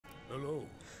Hello.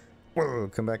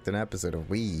 Welcome back to an episode of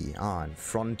We are in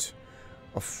front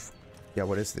of... Yeah,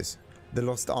 what is this? The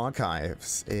Lost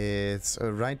Archives. It's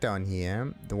right down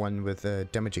here. The one with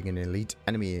damaging an elite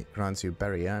enemy grants you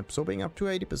barrier, absorbing up to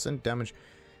 80% damage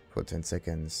for 10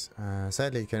 seconds.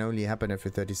 Sadly, it can only happen every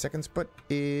 30 seconds, but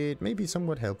it may be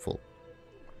somewhat helpful.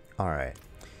 Alright.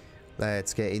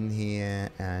 Let's get in here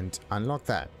and unlock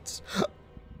that.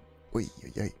 Oi,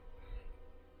 oi, oi.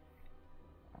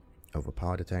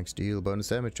 Overpowered attacks deal bonus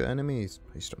damage to enemies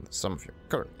based on the sum of your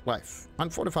current life.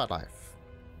 Unfortified life.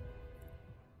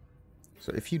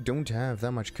 So if you don't have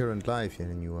that much current life,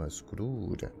 then you are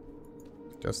screwed.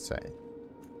 Just say.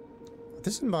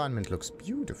 This environment looks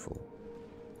beautiful.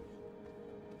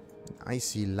 An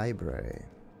icy library.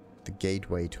 The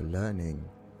gateway to learning.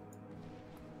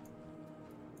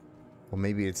 Or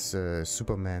maybe it's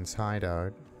Superman's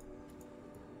hideout.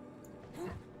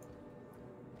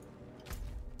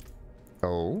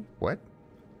 Oh, what?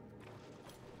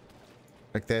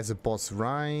 Like there's a boss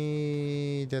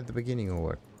right at the beginning or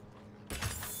what?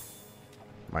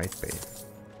 Might be.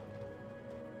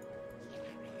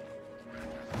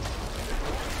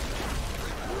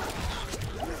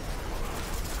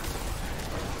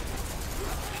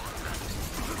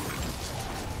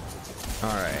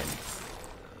 Alright.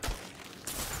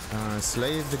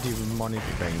 Slay the demonic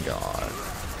Vanguard.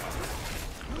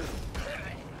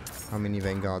 How many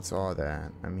Vanguards are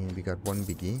there? I mean, we got one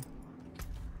biggie.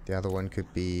 The other one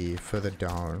could be further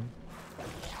down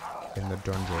in the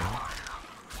dungeon.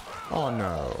 Oh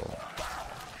no.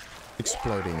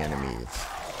 Exploding enemies.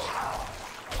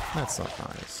 That's not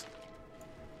nice.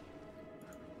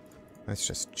 Let's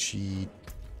just cheat.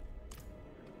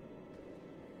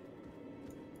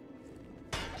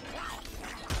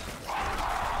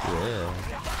 Yeah.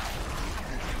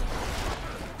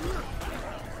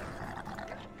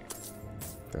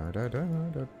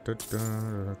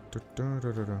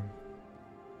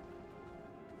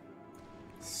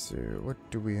 So, what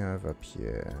do we have up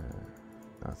here?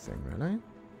 Nothing really.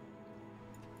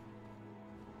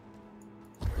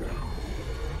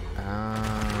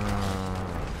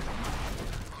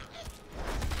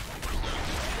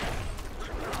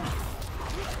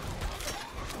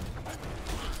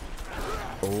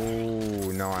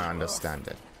 Oh, now I understand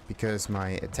it. Because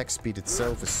my attack speed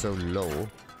itself is so low,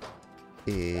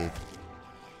 it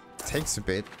takes a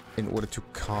bit in order to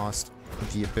cast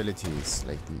the abilities,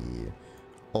 like the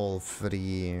all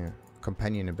three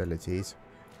companion abilities.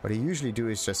 What I usually do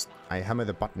is just I hammer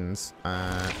the buttons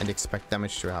and expect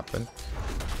damage to happen,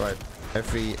 but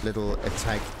every little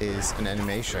attack is an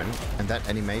animation, and that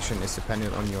animation is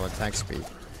dependent on your attack speed.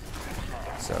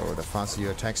 So the faster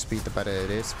your attack speed, the better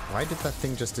it is. Why did that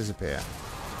thing just disappear?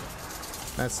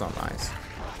 That's not nice.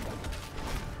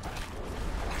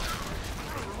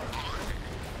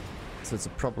 So it's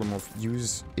a problem of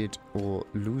use it or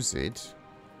lose it.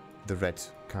 The red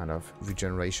kind of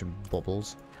regeneration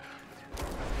bubbles.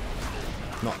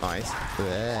 Not nice.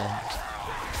 Blech.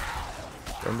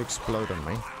 Don't explode on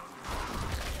me.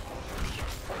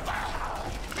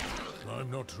 I'm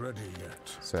not ready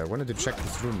yet. So I wanted to check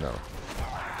this room though.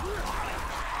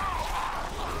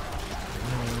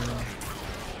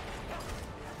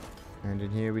 And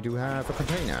in here we do have a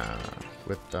container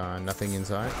with nothing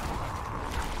inside.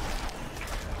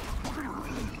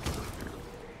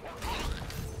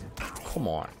 Come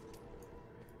on.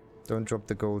 Don't drop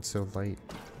the gold so late.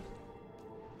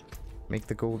 Make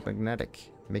the gold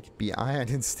magnetic. Make it be iron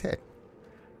instead.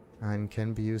 And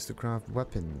can be used to craft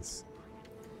weapons.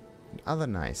 And other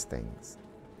nice things.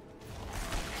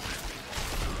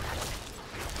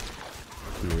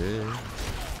 Yeah.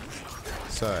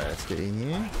 So, let's get in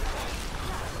here.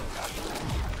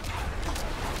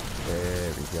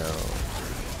 There we go.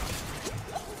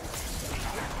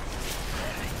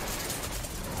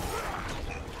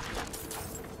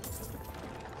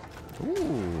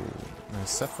 Ooh, nice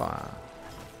sapphire.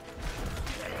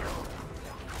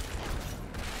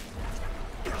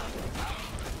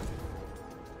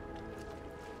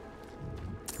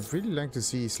 I'd really like to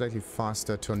see slightly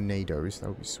faster tornadoes. That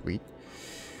would be sweet.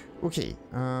 Okay,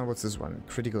 what's this one?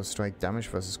 Critical strike damage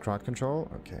versus crowd control.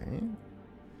 Okay.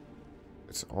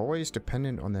 It's always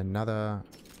dependent on another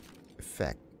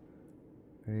effect.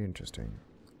 Very interesting.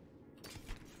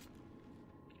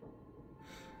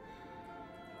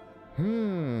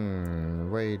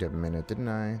 Wait a minute, didn't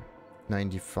I?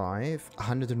 95,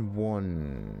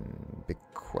 101. Big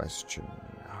question.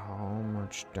 How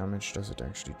much damage does it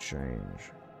actually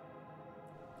change?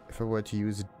 If I were to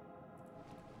use a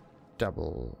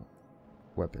double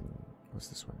weapon, what's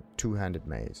this one? Two-handed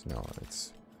mace. No,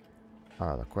 it's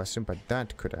the question, but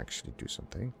that could actually do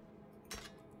something.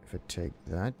 If I take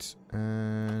that,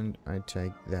 and I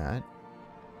take that.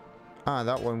 Ah,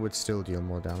 that one would still deal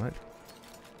more damage.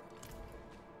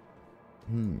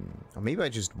 Or maybe I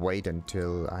just wait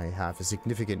until I have a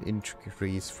significant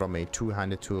increase from a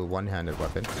two-handed to a one-handed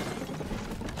weapon.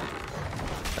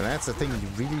 And that's the thing, you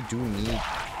really do need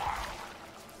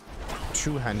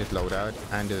two-handed loadout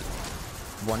and a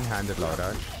one-handed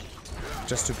loadout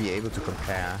just to be able to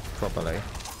compare properly.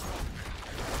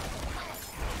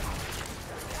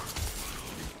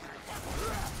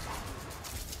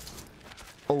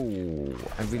 Oh,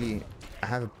 I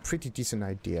have a pretty decent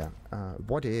idea.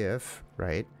 What if,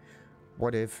 right?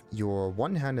 What if your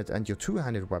one-handed and your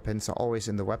two-handed weapons are always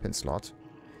in the weapon slot,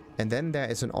 and then there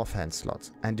is an offhand slot,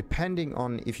 and depending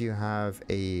on if you have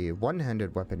a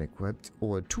one-handed weapon equipped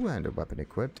or a two-handed weapon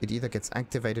equipped, it either gets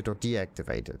activated or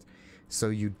deactivated. So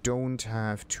you don't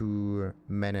have to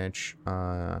manage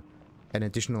an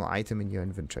additional item in your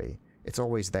inventory. It's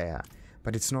always there,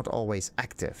 but it's not always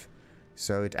active.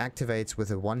 So it activates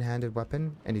with a one-handed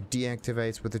weapon and it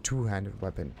deactivates with a two-handed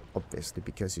weapon, obviously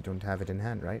because you don't have it in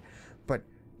hand, right? But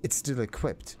it's still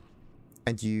equipped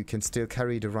and you can still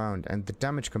carry it around, and the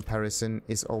damage comparison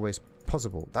is always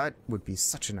possible. That would be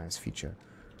such a nice feature.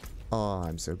 Oh,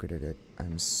 I'm so good at it.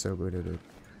 I'm so good at it.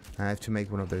 I have to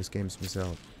make one of those games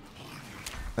myself.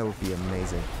 That would be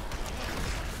amazing.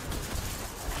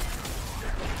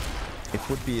 It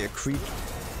would be a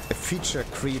feature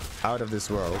creep out of this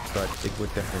world, but it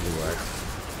would definitely work.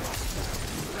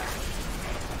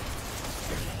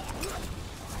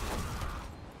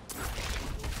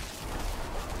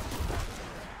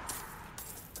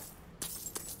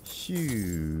 Phew,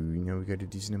 you know, we got a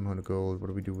decent amount of gold. What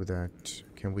do we do with that?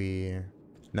 Can we...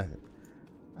 Nothing.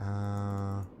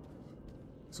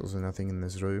 There's also nothing in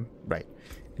this room. Right.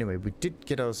 Anyway, we did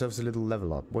get ourselves a little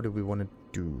level up. What do we want to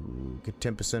do? Get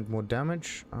 10% more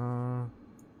damage?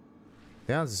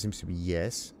 The answer seems to be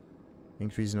yes.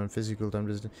 Increase non-physical damage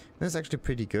resistance. That's actually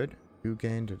pretty good. You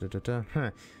gain... Huh.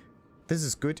 This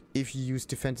is good if you use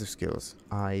defensive skills.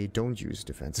 I don't use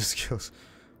defensive skills.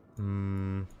 I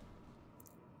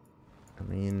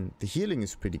mean, the healing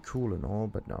is pretty cool and all,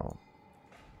 but no.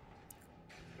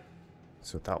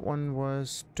 So that one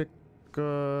was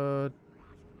triggered.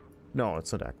 No,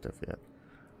 it's not active yet.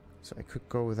 So I could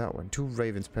go with that one. 2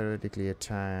 ravens periodically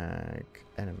attack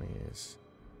enemies.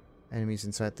 Enemies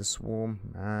inside the swarm.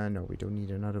 Ah, no, we don't need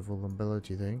another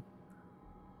vulnerability thing.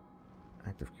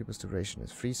 Active creepers duration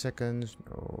is 3 seconds.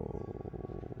 No.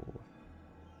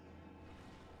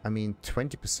 I mean,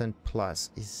 20% plus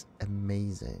is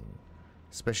amazing.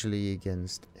 Especially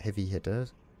against heavy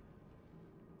hitters.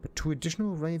 But 2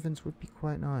 additional ravens would be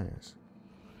quite nice.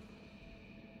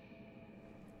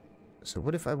 So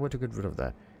what if I were to get rid of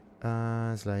that?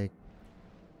 It's like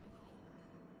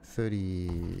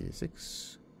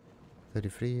 36,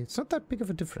 33. It's not that big of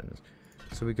a difference.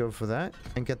 So we go for that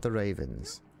and get the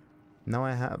ravens. Now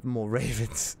I have more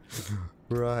ravens.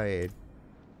 Right.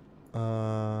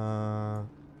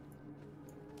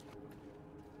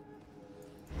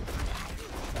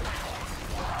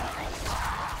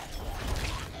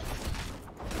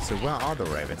 So where are the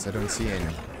ravens? I don't see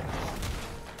any.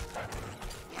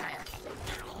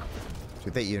 Do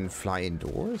they even fly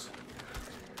indoors?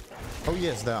 Oh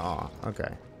yes, there are.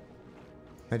 Okay.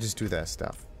 I just do their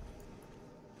stuff.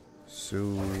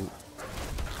 So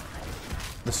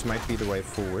this might be the way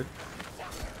forward.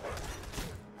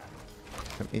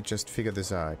 Let me just figure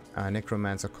this out.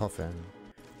 Necromancer coffin.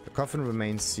 The coffin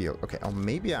remains sealed. Okay, or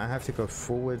maybe I have to go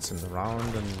forwards and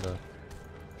around and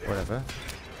whatever.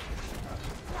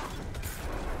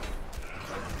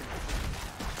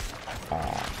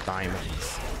 Oh,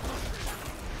 diamonds.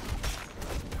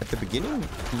 At the beginning,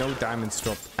 no diamonds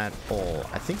dropped at all.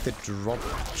 I think the drop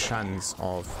chance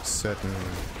of certain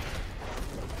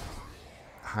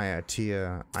higher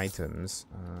tier items,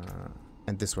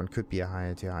 and this one could be a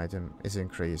higher tier item, is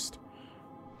increased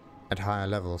at higher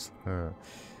levels.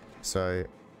 So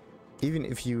even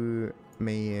if you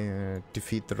may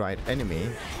defeat the right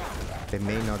enemy, they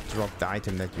may not drop the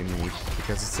item that you need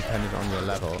because it's dependent on your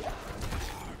level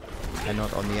and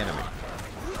not on the enemy.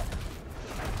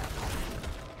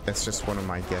 That's just one of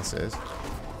my guesses.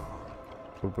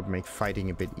 It would make fighting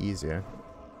a bit easier.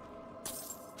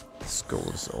 This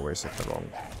gold is always at the wrong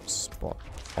spot.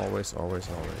 Always, always,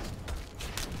 always.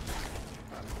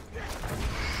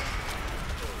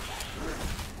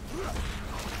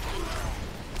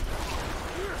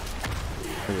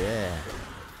 Yeah.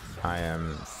 I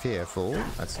am fearful.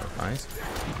 That's not nice.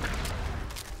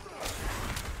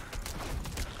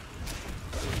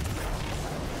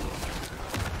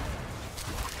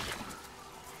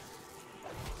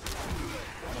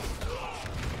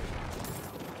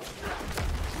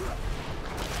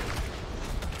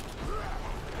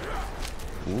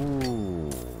 Ooh.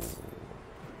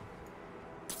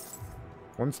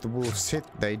 Once the wolves hit,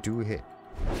 they do hit.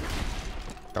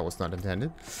 That was not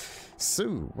intended. So,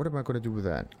 what am I going to do with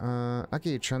that?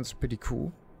 Lucky hit chance is pretty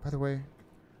cool. By the way,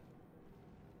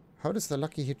 how does the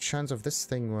lucky hit chance of this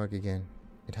thing work again?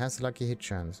 It has lucky hit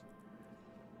chance.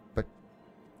 But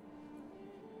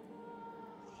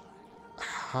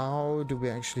how do we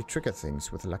actually trigger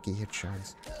things with lucky hit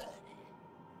chance?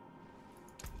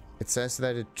 It says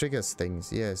that it triggers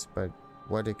things, yes, but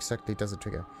what exactly does it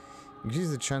trigger?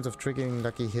 Increase the chance of triggering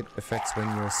lucky hit effects when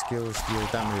your skills deal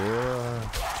damage.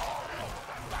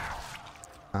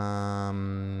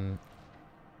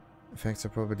 Effects or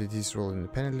probabilities roll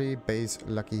independently. Base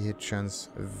lucky hit chance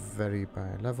vary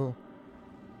by level.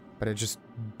 But I just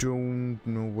don't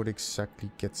know what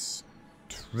exactly gets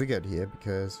triggered here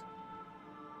because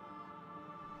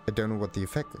I don't know what the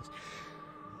effect is.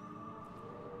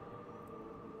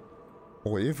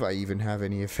 Or if I even have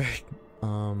any effect.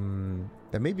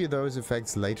 There may be those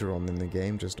effects later on in the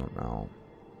game, just not now.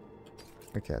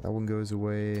 Okay, that one goes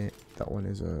away. That one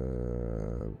is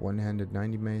a one-handed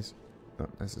 90 mace.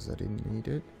 Not necessarily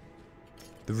needed.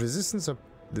 The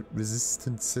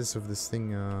resistances of this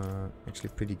thing are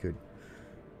actually pretty good.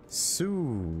 So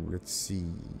let's see.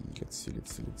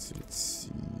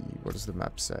 What does the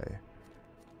map say?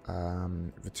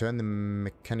 Return the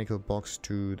mechanical box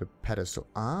to the pedestal.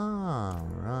 Ah,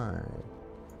 right.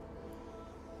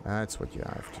 That's what you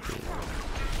have to do.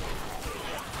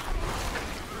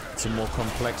 It's a more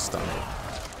complex style.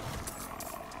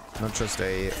 Not just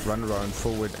a run around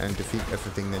forward and defeat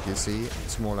everything that you see.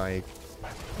 It's more like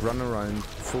run around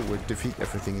forward, defeat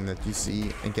everything that you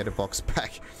see, and get a box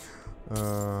back.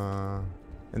 And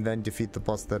then defeat the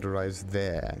boss that arrives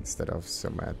there instead of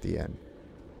somewhere at the end.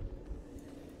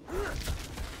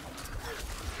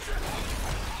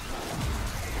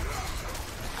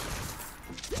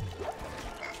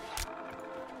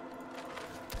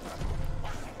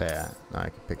 There, now I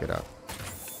can pick it up.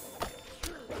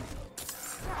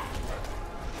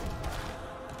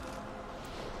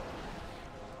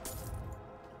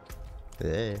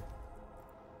 There.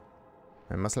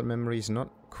 My muscle memory is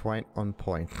not quite on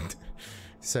point.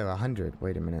 So 100,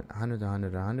 wait a minute. 100,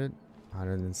 100, 100,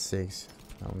 106.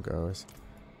 That one goes.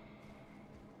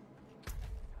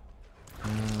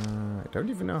 I don't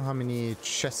even know how many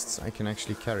chests I can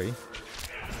actually carry.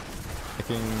 I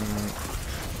can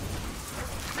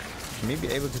maybe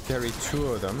able to carry 2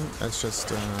 of them. Let's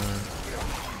just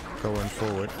going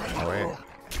forward. Oh wait.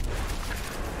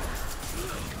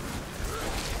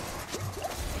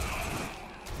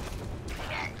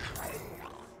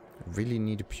 I really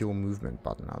need a pure movement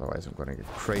button, otherwise I'm gonna get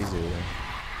crazy.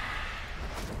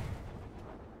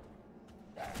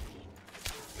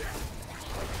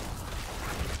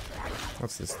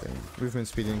 What's this thing? Movement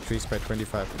speed increased by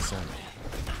 25%. I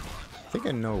think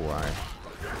I know why.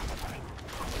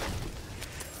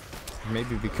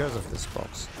 Maybe because of this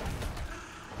box.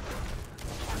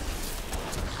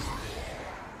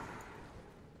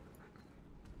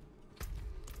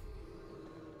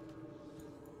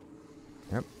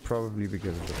 Yep, probably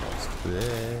because of the box.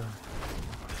 Bleh.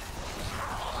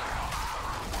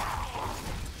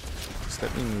 Just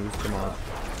let me move, come on.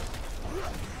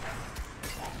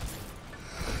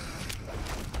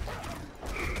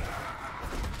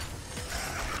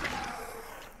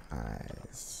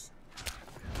 Nice.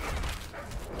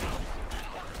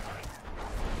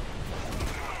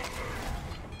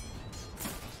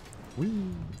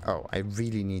 Whee. Oh, I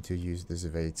really need to use this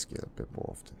evade skill a bit more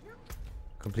often.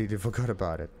 Completely forgot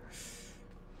about it.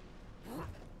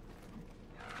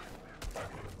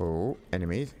 Oh,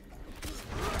 enemies.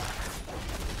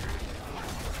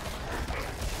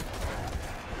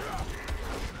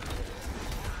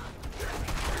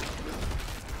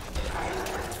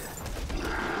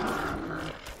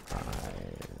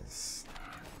 Nice.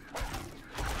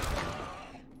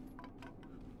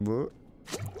 Whoa.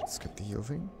 Let's get the heal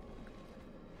thing.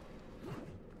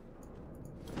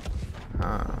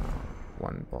 Ah.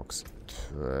 One box.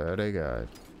 Very good.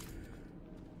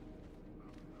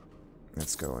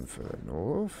 Let's go on further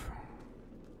north.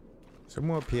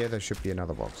 Somewhere up here there should be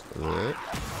another box.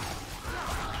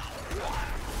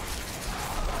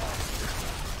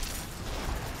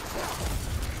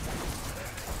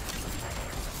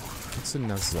 It's a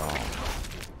Nazar.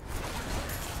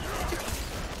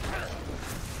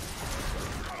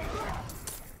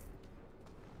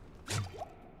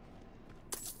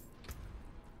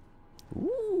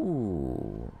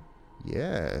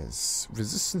 Yes,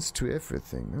 resistance to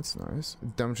everything, that's nice.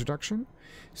 Damage reduction,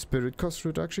 spirit cost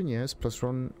reduction, yes, plus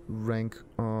 1 rank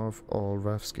of all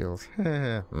rough skills.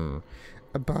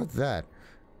 About that,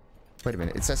 Wait a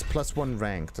minute, it says +1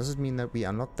 rank. Does it mean that we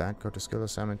unlock that? Go to skill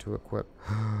assignment to equip.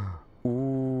 Ooh.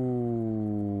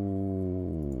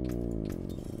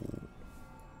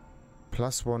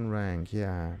 +1 rank,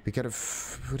 yeah. We get a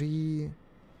free...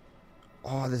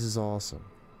 Oh, this is awesome.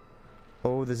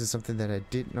 Oh, this is something that I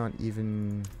did not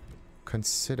even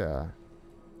consider.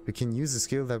 We can use a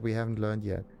skill that we haven't learned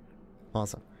yet.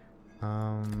 Awesome.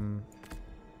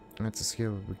 That's a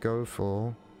skill we go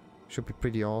for. Should be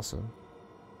pretty awesome.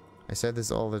 I said this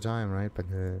all the time, right? But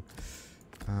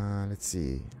let's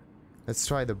see. Let's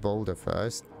try the boulder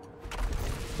first.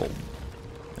 Boom.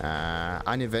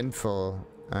 Uneventful,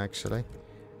 actually.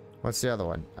 What's the other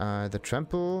one? The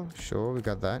trample. Sure, we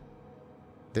got that.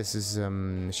 This is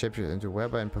shapeshift into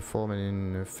webber and perform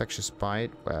an infectious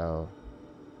bite. Well,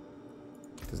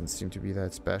 doesn't seem to be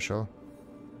that special.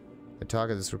 The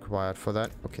target is required for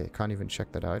that. Okay, can't even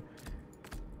check that out.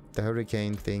 The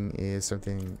hurricane thing is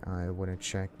something I want to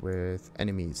check with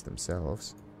enemies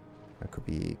themselves. That could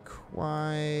be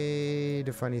quite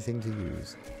a funny thing to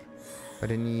use.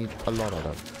 But I need a lot of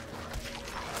them.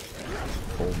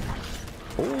 Boom.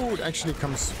 Oh, it actually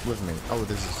comes with me. Oh,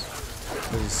 this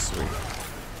is sweet.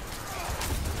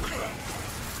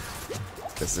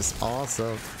 This is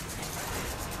awesome.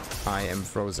 I am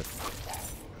frozen.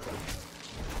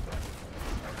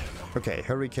 Okay,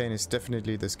 Hurricane is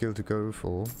definitely the skill to go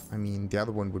for. I mean, the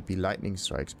other one would be Lightning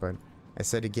Strikes, but I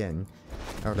said again,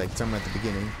 or like somewhere at the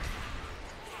beginning,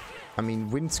 I mean,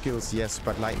 wind skills, yes,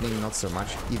 but lightning not so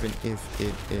much, even if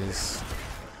it is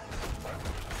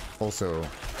also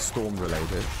storm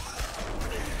related.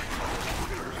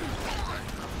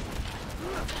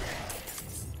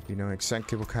 We know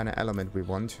exactly what kind of element we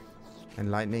want,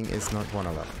 and lightning is not one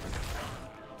of them.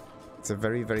 It's a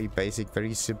very, very basic,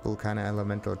 very simple kind of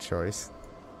elemental choice.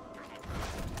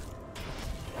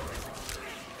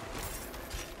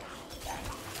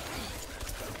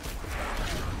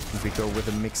 We go with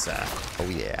a mixer. Oh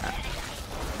yeah.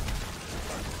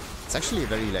 It's actually a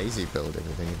very lazy build if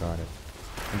you think about it.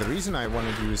 And the reason I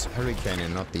wanted to use Hurricane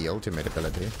and not the ultimate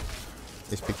ability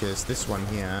is because this one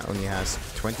here only has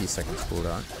 20 seconds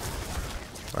cooldown,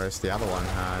 whereas the other one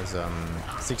has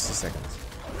 60 seconds.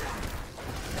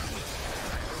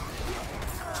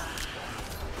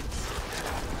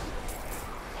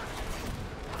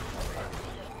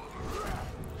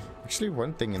 Actually,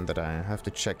 one thing in that I have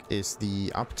to check is the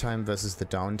uptime versus the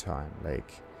downtime.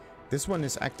 Like, this one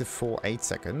is active for 8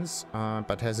 seconds,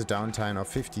 but has a downtime of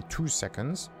 52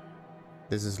 seconds.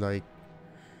 This is like...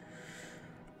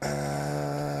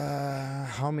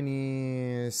 how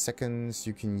many seconds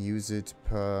you can use it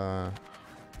per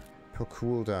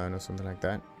cooldown or something like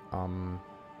that.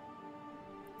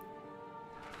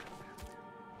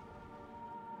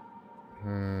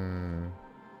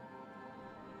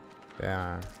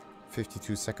 Yeah,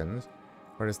 52 seconds.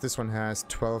 Whereas this one has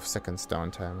 12 seconds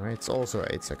downtime, right? It's also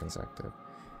 8 seconds active.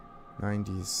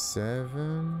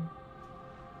 97.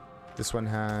 This one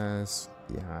has...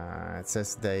 yeah, it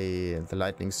says the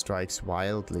lightning strikes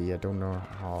wildly. I don't know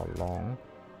how long.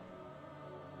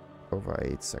 Over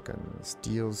 8 seconds.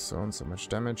 Deals so much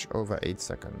damage over 8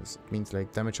 seconds. It means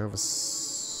like damage over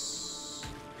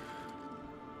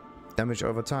damage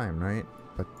over time, right?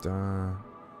 But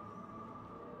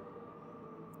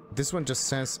this one just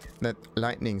says that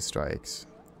lightning strikes.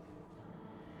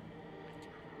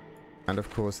 And of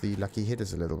course the lucky hit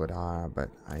is a little bit higher, but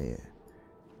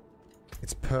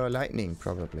it's per lightning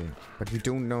probably. But we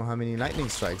don't know how many lightning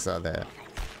strikes are there.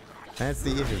 That's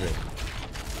the issue.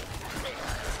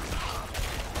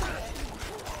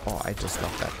 Oh, I just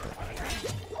love that thing.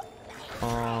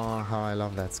 Oh, how I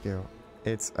love that skill.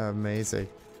 It's amazing.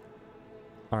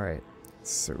 Alright.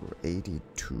 So,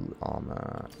 82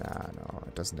 armor. Nah, no,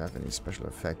 it doesn't have any special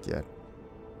effect yet.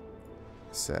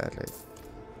 Sadly.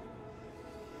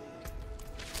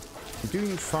 I'm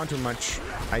doing far too much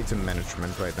item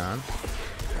management right now.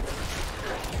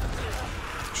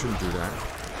 Shouldn't do that.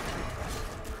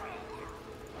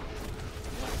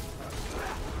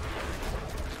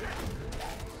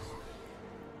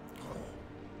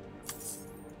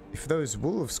 If those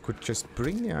wolves could just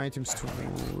bring the items to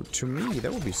me,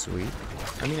 that would be sweet.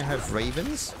 I mean, I have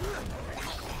ravens.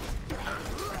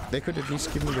 They could at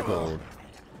least give me the gold.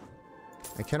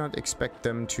 I cannot expect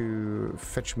them to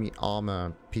fetch me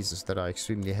armor pieces that are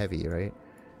extremely heavy, right?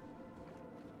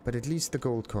 But at least the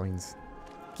gold coins.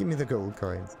 Give me the gold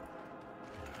coins.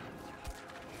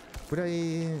 Would I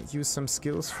use some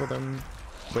skills for them?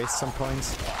 Waste some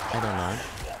points? I don't know.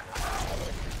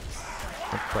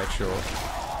 Not quite sure.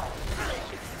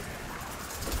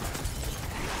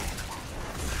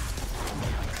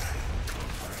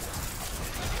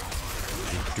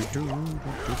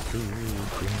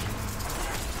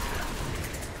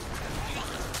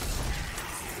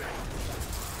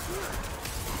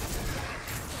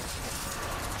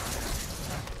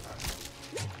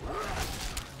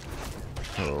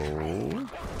 Oh.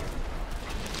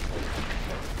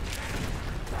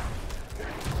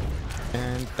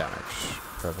 And damage.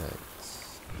 Perfect.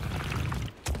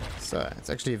 So, it's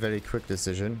actually a very quick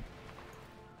decision.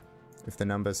 If the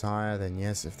number's higher, then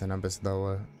yes. If the number's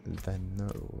lower, then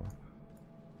no.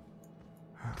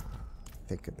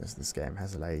 Thank goodness this game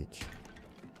has like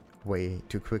way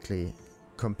to quickly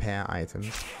compare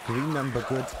items. Green number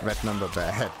good, red number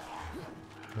bad.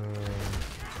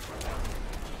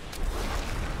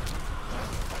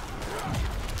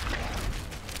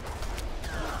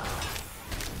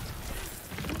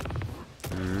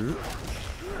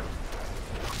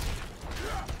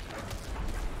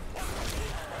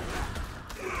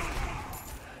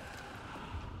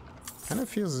 Kind of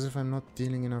feels as if I'm not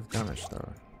dealing enough damage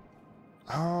though.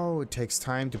 Oh, it takes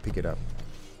time to pick it up.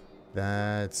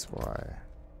 That's why.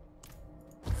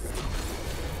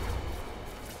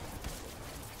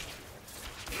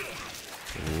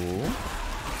 Ooh.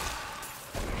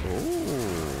 Oh,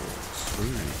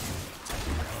 sweet.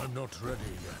 I'm not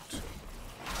ready yet.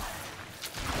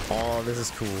 Oh, this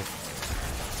is cool.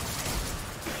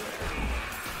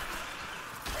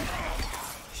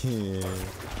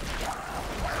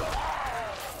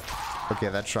 Okay,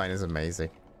 that shrine is amazing.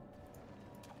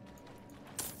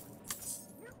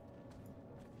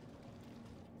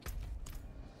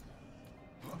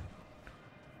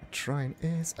 That shrine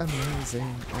is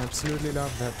amazing. I absolutely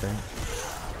love that thing.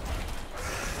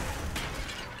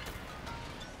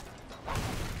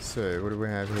 So, what do we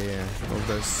have here? All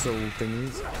those soul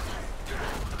thingies.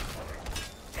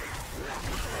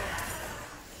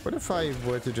 What if I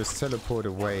were to just teleport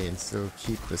away and still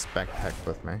keep this backpack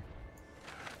with me?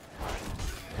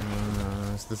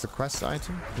 Is this a quest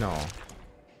item? No.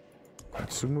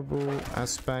 Consumable,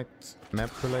 aspect, map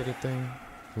related thing?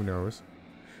 Who knows?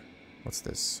 What's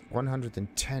this?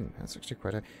 110. That's actually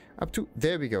quite high. Up to...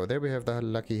 There we go. There we have the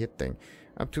lucky hit thing.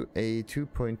 Up to a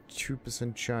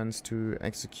 2.2% chance to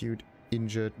execute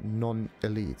injured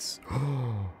non-elites.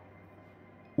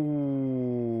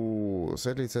 Ooh.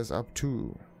 Sadly it says up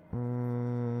to.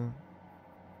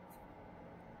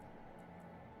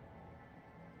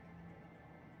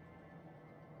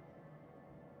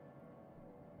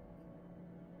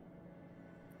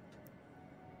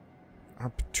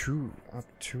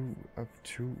 Up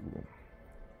to.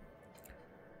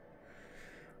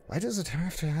 Why does it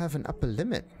have to have an upper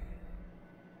limit?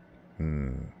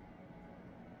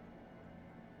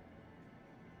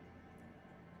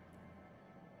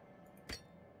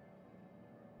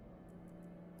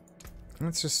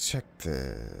 Let's just check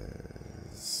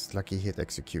this. Lucky hit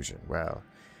execution. Well,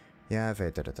 you have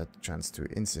a chance to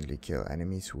instantly kill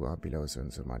enemies who are below so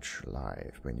and so much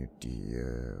life when you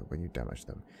damage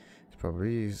them. It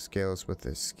probably scales with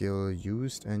the skill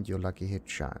used and your lucky hit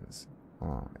chance.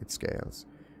 Oh, it scales.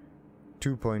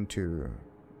 2.2.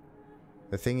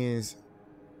 The thing is,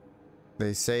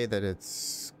 they say that it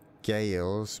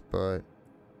scales, but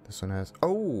this one has...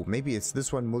 Oh, maybe it's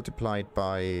this one multiplied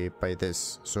by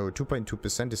this. So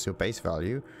 2.2% is your base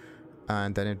value,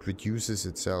 and then it reduces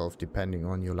itself depending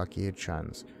on your lucky hit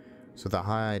chance. So the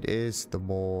higher it is, the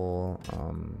more...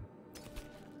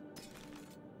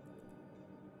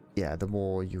 yeah, the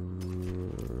more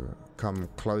you come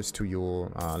close to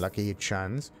your lucky hit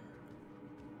chance.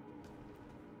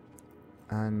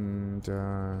 And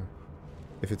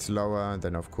if it's lower,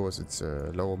 then of course it's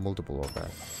a lower multiple of that.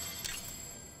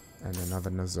 And another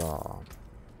Nazar.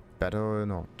 Better or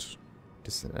not?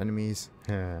 Distant enemies.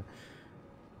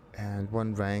 And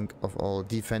 1 rank of all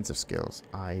defensive skills.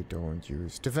 I don't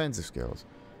use defensive skills.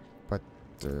 But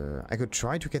I could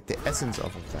try to get the essence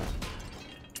off of that.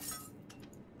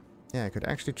 Yeah, I could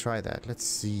actually try that. Let's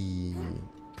see.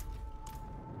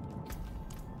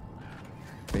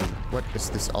 Wait, what is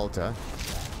this altar?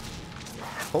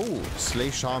 Oh,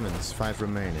 slay shamans, 5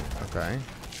 remaining. Okay.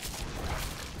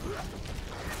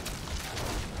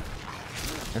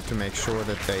 Have to make sure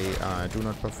that they do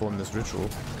not perform this ritual.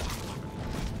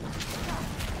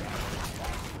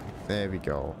 There we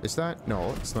go. Is that?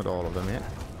 No, it's not all of them yet.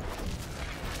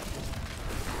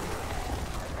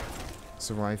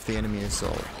 Survive the enemy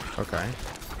assault. Okay.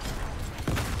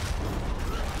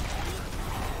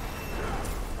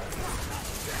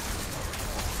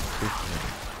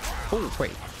 Oh,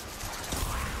 wait.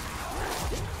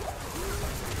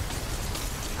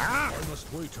 Ah! I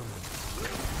must wait a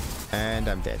minute. And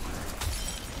I'm dead.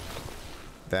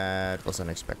 That was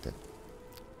unexpected.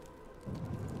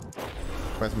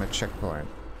 Where's my checkpoint?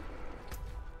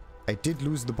 I did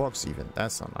lose the box even.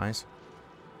 That's not nice.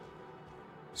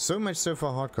 So much so for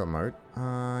hardcore mode.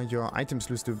 Your items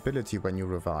lose durability when you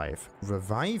revive.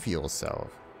 Revive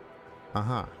yourself.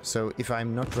 Aha. So if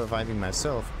I'm not reviving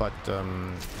myself, but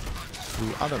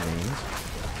through other means.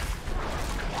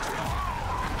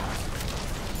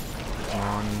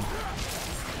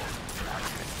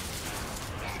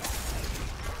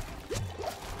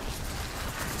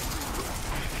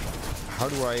 How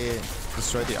do I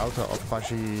destroy the altar of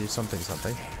Bashi something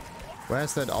something?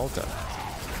 Where's that altar?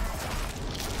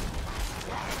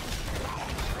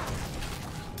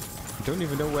 I don't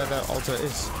even know where that altar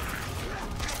is.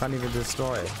 Can't even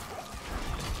destroy it.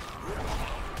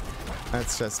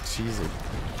 That's just cheesy.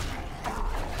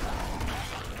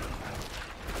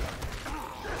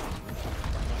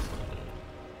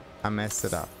 I messed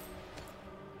it up.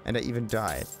 And I even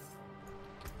died.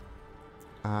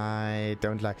 I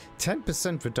don't like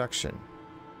 10% reduction.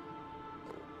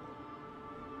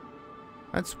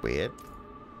 That's weird.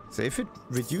 So if it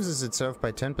reduces itself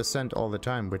by 10% all the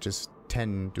time, which is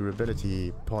 10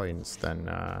 durability points, then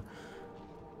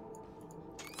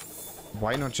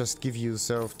why not just give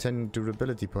yourself 10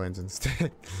 durability points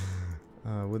instead?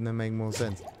 Wouldn't that make more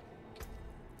sense?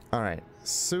 Alright,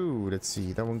 so let's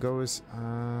see. That one goes.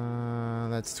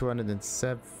 That's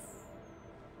 207.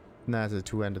 Nah, it's a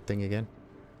two-handed thing again.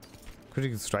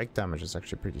 Critical strike damage is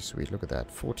actually pretty sweet. Look at that.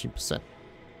 14%.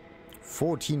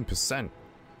 14%!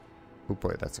 Oh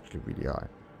boy, that's actually really high.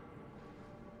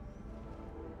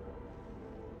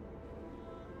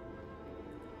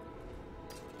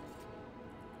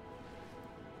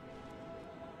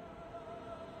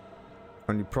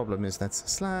 Only problem is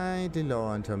that's slightly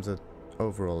lower in terms of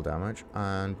overall damage.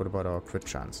 And what about our crit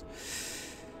chance?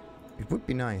 It would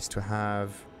be nice to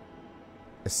have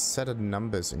a set of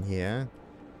numbers in here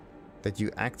that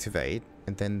you activate,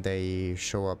 and then they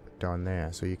show up down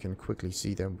there, so you can quickly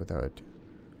see them without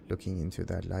looking into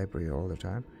that library all the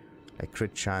time. Like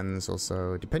crit chance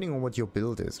also, depending on what your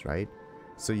build is, right?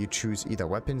 So you choose either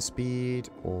weapon speed,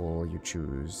 or you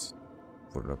choose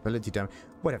vulnerability damage,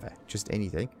 whatever, just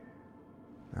anything.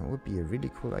 That would be a really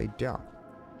cool idea.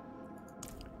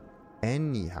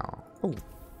 Anyhow, oh,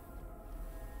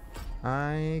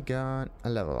 I got a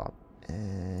level up,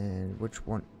 and which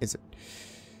one is it?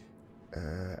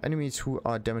 Enemies who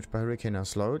are damaged by hurricane are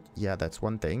slowed. Yeah, that's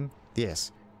one thing.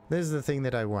 Yes, this is the thing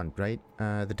that I want, right?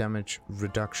 The damage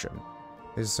reduction.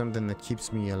 This is something that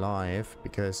keeps me alive,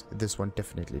 because this one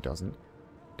definitely doesn't.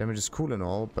 Damage is cool and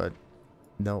all, but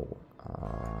no.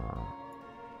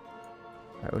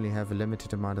 I only have a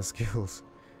limited amount of skills.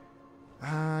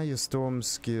 Your storm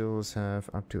skills have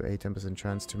up to a 10%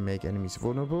 chance to make enemies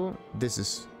vulnerable. This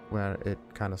is where it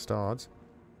kind of starts.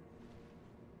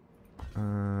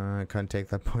 I can't take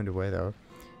that point away though.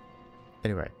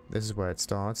 Anyway, this is where it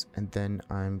starts, and then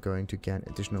I'm going to get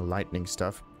additional lightning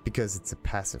stuff because it's a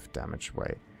passive damage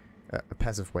way, a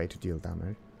passive way to deal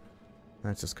damage.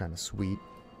 That's just kind of sweet.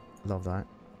 Love that.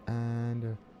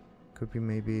 And could be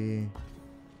maybe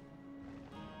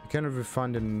you cannot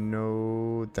refund a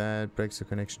node that breaks the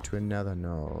connection to another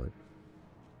node.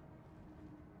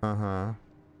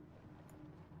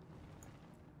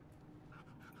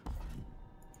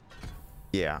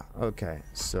 Yeah, okay,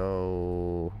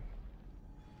 so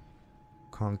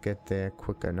can't get there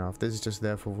quick enough. This is just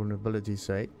there for vulnerability's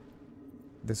sake.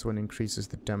 This one increases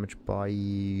the damage by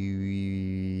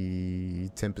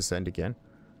 10% again.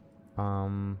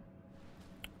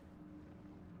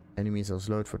 Enemies are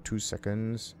slowed for 2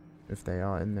 seconds if they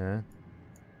are in there.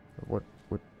 What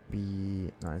would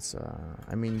be nice?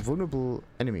 I mean, vulnerable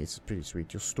enemies is pretty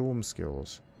sweet. Your storm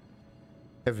skills.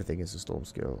 Everything is a storm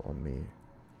skill on me.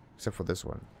 Except for this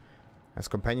one. As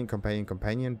companion,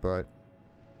 but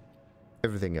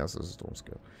everything else is a storm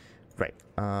skill. Right,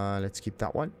 let's keep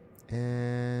that one.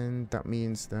 And that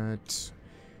means that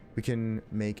we can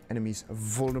make enemies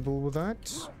vulnerable with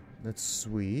that. That's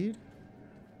sweet.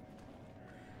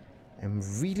 I'm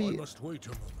really,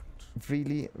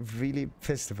 really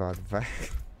pissed about the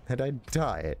fact that I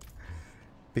died.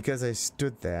 Because I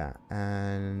stood there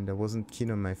and I wasn't keen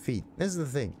on my feet. This is the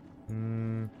thing.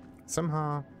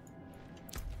 Somehow...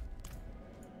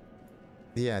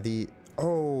 Yeah,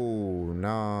 oh,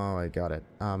 no, I got it.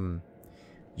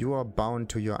 You are bound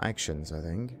to your actions, I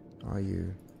think. Are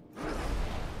you?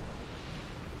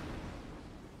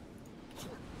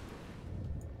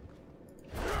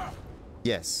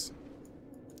 Yes.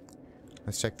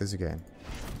 Let's check this again.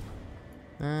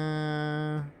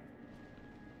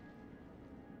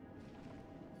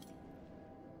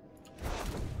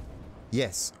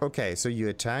 Yes, okay, so you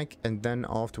attack and then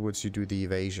afterwards you do the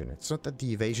evasion. It's not that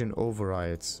the evasion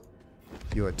overrides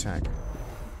your attack.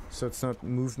 So it's not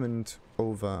movement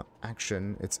over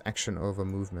action, it's action over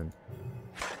movement.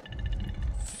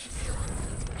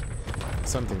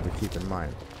 Something to keep in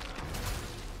mind.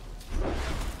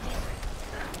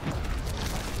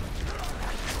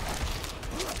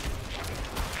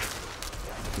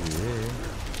 Yeah.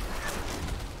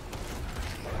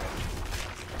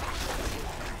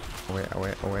 Away,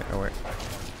 away, away, away.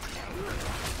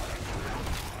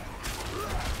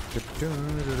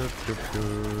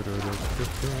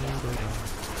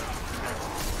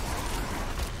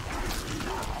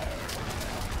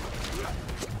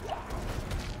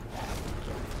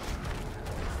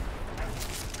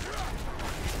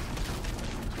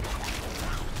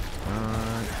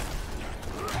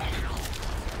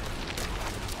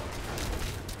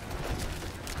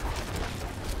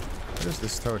 What is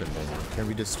this totem thing? Can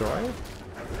we destroy it?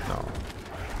 No.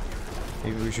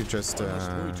 Maybe we should just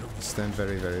stand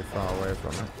very, very far away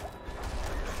from it.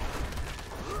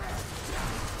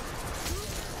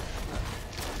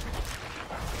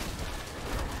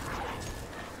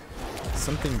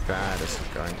 Something bad is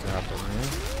going to happen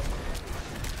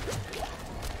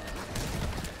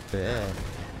here. Yeah.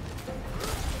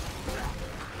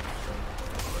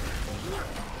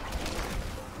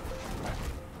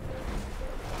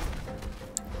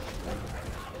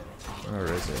 Where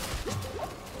is it?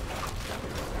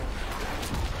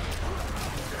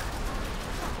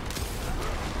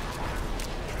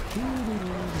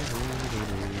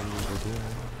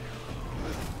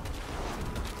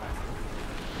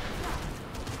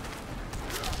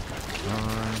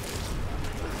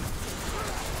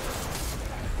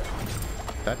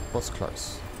 That was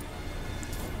close.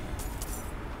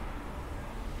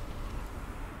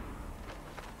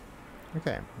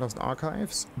 Okay, Lost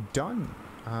Archives done.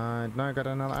 And now I got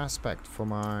another aspect for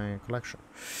my collection.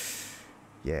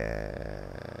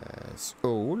 Yes.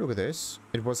 Oh, look at this.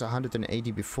 It was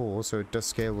 180 before, so it does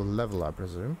scale with level, I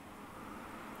presume.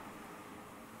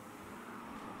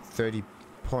 30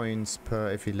 points per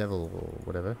every level or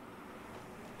whatever.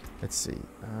 Let's see.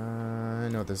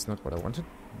 No, that's not what I wanted.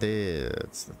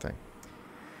 That's the thing.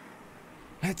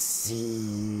 Let's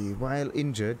see. While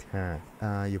injured,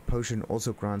 your potion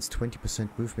also grants 20%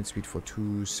 movement speed for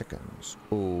 2 seconds.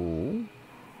 Oh,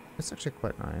 that's actually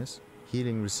quite nice.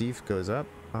 Healing received goes up.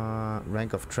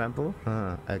 Rank of trample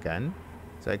again.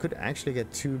 So I could actually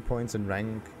get 2 points in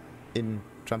rank in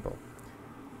trample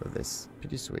with this.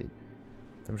 Pretty sweet.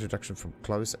 Damage reduction from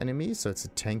close enemies, so it's a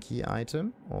tanky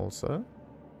item also.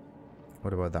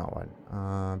 What about that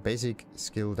one? Basic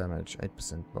skill damage,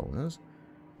 8% bonus.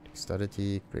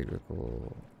 Dexterity,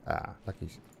 critical.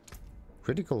 Lucky.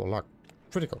 Critical or luck?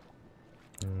 Critical.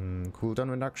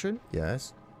 Cooldown reduction?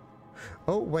 Yes.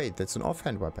 Oh, wait, that's an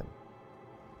offhand weapon.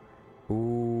 Ooh.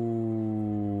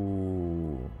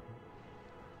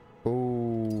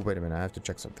 Oh, wait a minute, I have to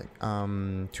check something.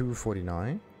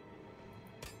 249.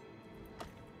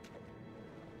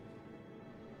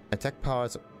 Attack power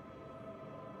is...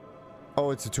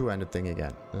 Oh, it's a two-handed thing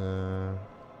again.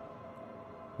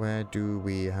 Where do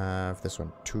we have this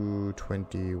one?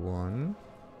 221.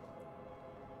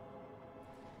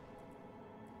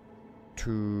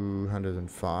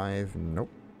 205. Nope.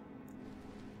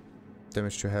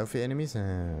 Damage to healthy enemies.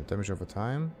 Damage over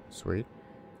time. Sweet.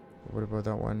 What about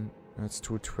that one? That's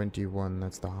 221.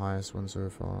 That's the highest one so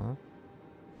far.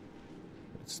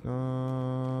 It's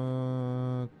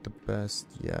not the best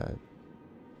yet.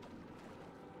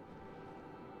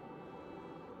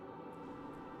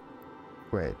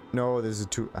 Wait, no, there's a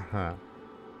two.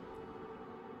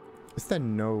 Is there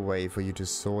no way for you to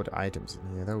sort items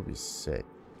in here? That would be sick.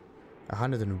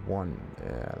 101.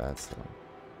 Yeah, that's the one.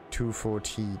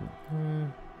 214.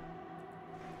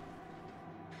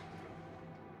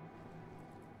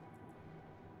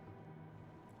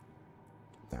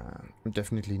 I'm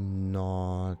definitely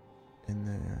not in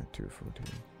there. 214.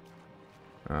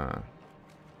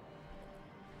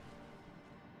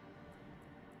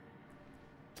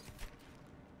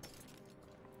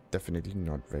 Definitely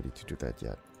not ready to do that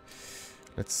yet.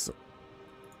 Let's...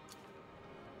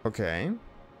 Okay.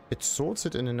 It sorts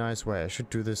it in a nice way. I should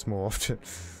do this more often.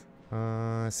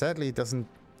 Sadly, it doesn't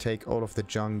take all of the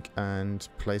junk and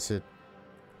place it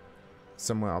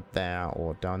somewhere up there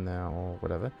or down there or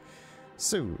whatever.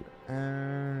 So,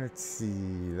 let's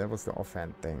see. That was the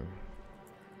offhand thing.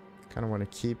 Kind of want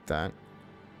to keep that.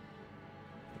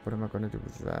 What am I going to do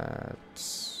with that?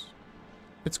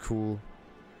 It's cool.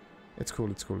 It's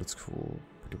cool, it's cool, it's cool.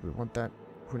 Do we want that?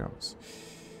 Who knows?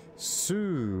 So,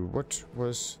 what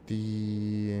was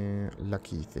the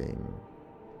lucky thing?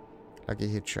 Lucky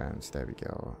hit chance, there we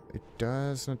go. It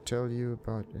does not tell you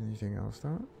about anything else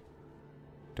though.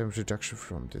 Damage reduction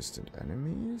from distant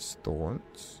enemies.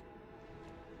 Thorns.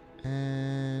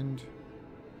 And...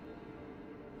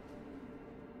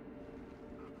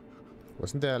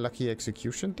 wasn't there a lucky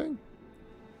execution thing?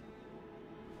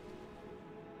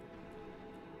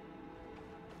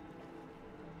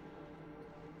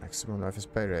 Maximum life is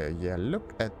better. Yeah,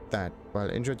 look at that. While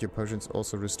injured, your potions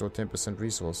also restore 10%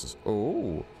 resources.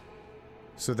 Oh!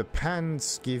 So the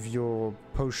pants give your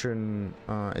potion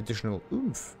additional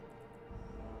oomph.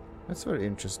 That's very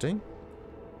interesting.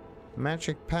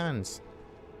 Magic pants.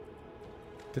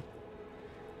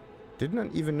 Did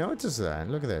not even notice that.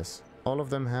 Look at this. All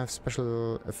of them have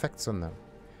special effects on them.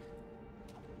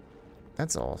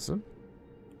 That's awesome.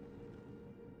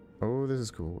 Oh, this is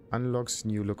cool. Unlocks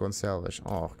new look on salvage.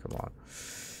 Oh, come on.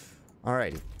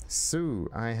 Alrighty. So,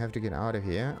 I have to get out of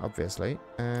here, obviously.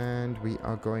 And we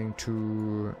are going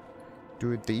to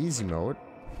do it the easy mode.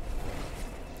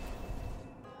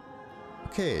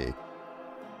 Okay.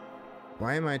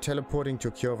 Why am I teleporting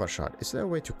to Kyovashot? Is there a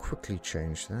way to quickly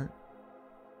change that?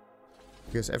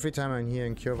 Because every time I'm here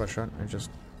in Kyovashot, I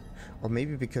just... or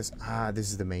maybe because... ah,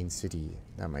 this is the main city.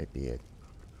 That might be it.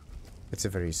 It's a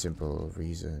very simple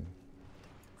reason.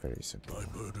 Very simple. My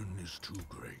burden is too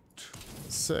great.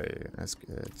 So, let's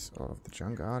get all of the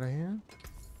junk out of here.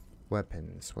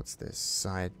 Weapons. What's this?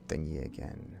 Side thingy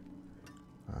again.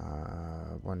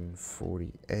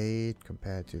 148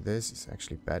 compared to this. It's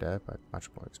actually better, but much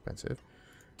more expensive.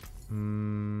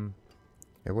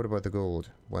 Yeah, what about the gold?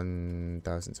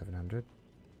 1,700.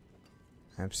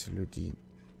 Absolutely.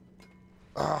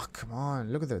 Oh, come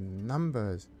on. Look at the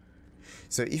numbers.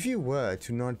 So if you were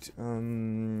to not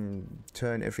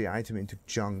turn every item into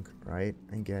junk, right,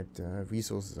 and get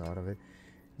resources out of it,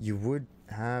 you would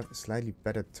have a slightly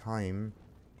better time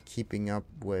keeping up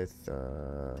with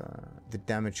the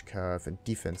damage curve and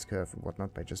defense curve and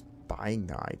whatnot by just buying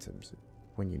the items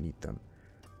when you need them.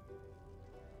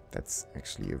 That's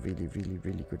actually a really, really,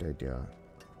 really good idea.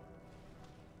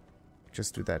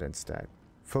 Just do that instead.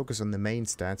 Focus on the main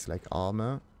stats like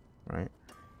armor, right?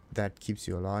 That keeps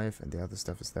you alive, and the other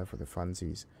stuff is there for the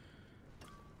funsies.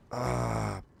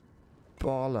 Ah,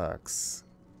 bollocks.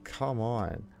 Come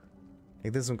on.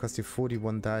 Like, this one cost you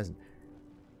 41,000.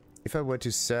 If I were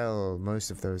to sell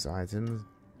most of those items,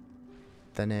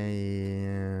 then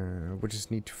I would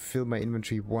just need to fill my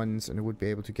inventory once, and I would be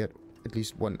able to get at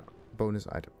least one bonus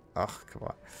item. Ugh, come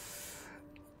on.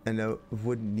 And I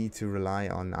wouldn't need to rely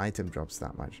on item drops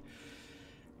that much.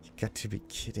 You got to be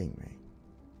kidding me.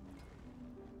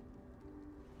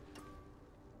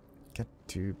 Got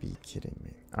to be kidding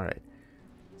me. Alright.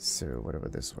 So, what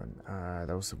about this one?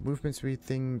 That was a movement speed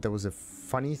thing. That was a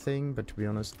funny thing, but to be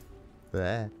honest,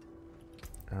 there.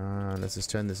 Let's just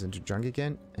turn this into junk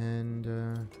again. And,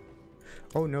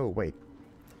 oh no, wait.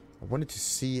 I wanted to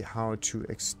see how to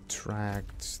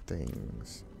extract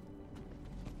things.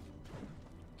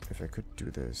 If I could do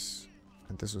this.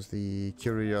 And this was the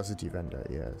curiosity vendor,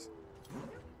 yes.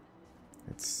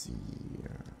 Let's see.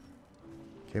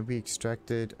 Can we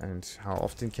extract it? And how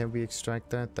often can we extract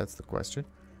that? That's the question.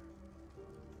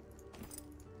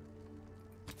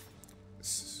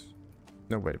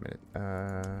 No, wait a minute.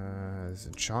 It's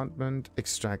enchantment.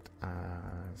 Extract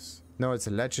as... no, it's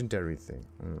a legendary thing.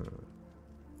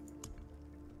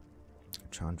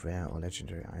 Enchant rare or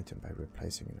legendary item by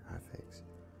replacing an affix.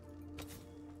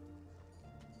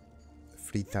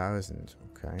 3,000.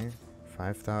 Okay.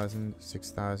 5,000.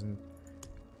 6,000.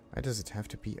 Why does it have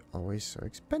to be always so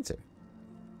expensive?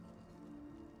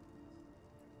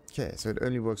 Okay, so it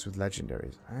only works with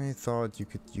legendaries. I thought you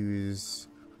could use...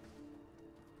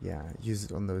 yeah, use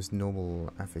it on those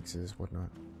normal affixes, whatnot.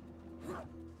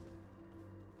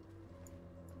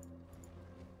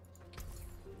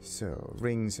 So,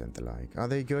 rings and the like. Are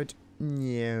they good?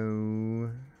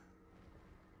 No.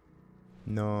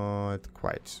 Not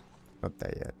quite. Not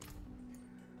there yet.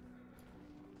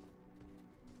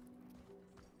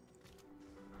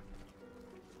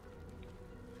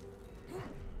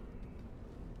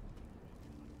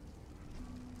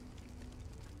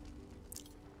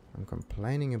 I'm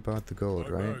complaining about the gold,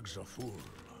 My right? bags are full.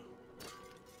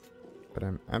 But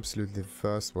I'm absolutely the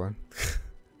first one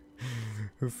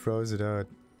who throws it out.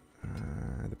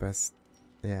 The best,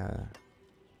 yeah.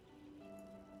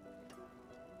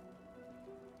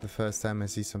 The first time I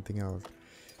see something else.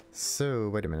 So,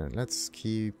 wait a minute, let's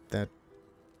keep that.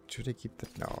 Should I keep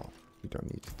that? No, we don't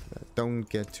need to do that. Don't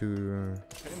get too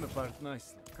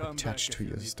attached to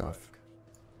your stuff.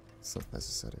 It's not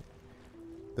necessary.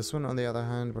 This one, on the other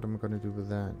hand, what am I going to do with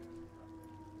that?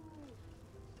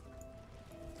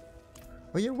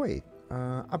 Oh yeah, wait.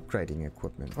 Upgrading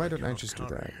equipment. Why don't I just do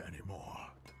that? Anymore.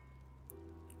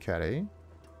 Carry?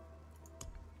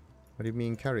 What do you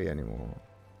mean carry anymore?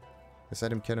 This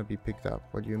item cannot be picked up.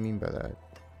 What do you mean by that?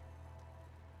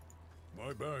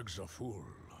 My bags are full.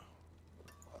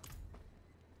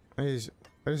 Why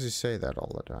does he say that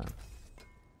all the time?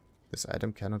 This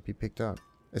item cannot be picked up.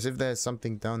 As if there's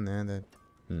something down there that...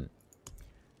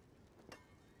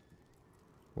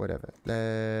 Whatever.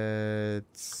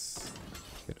 Let's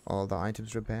get all the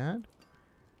items repaired.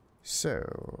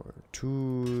 So,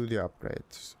 to the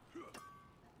upgrades.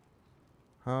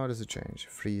 How does it change?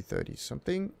 330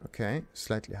 something. Okay.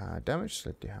 Slightly higher damage,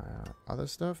 slightly higher other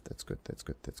stuff. That's good, that's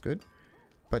good, that's good.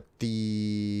 But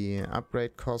the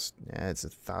upgrade cost, yeah, it's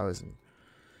 1,000.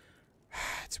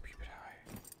 It's a wee bit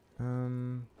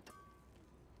high.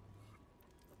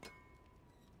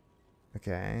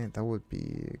 Okay, that would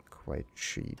be quite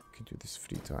cheap. Could do this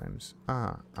 3 times.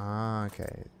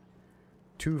 Okay.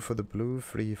 2 for the blue,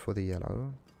 3 for the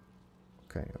yellow.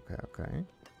 Okay, okay, okay.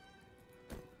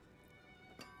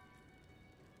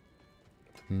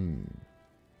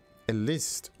 A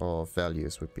list of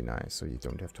values would be nice, so you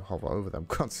don't have to hover over them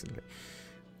constantly.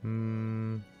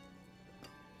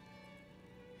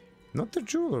 Not the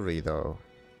jewelry, though.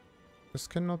 This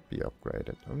cannot be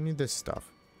upgraded. Only this stuff.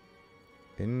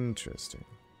 Interesting.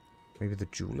 Maybe the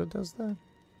jeweler does that?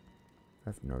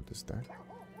 I've noticed that.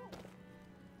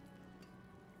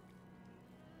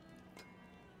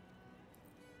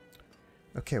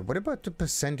 Okay, what about the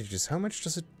percentages? How much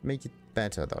does it make it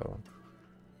better, though?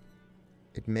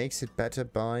 It makes it better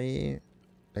by,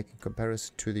 like in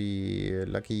comparison to the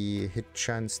lucky hit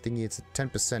chance thingy, it's a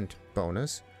 10%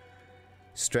 bonus.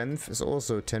 Strength is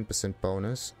also a 10%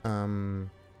 bonus.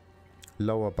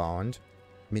 Lower bound,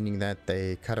 meaning that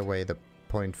they cut away the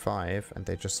 0.5 and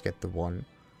they just get the 1.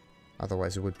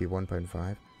 Otherwise it would be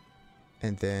 1.5.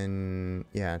 And then,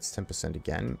 yeah, it's 10%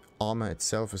 again. Armor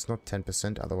itself is not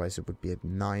 10%, otherwise it would be at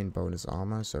 9 bonus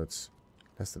armor, so it's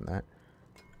less than that.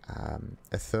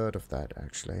 A third of that,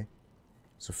 actually.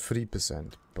 So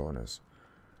 3% bonus.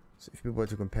 So if we were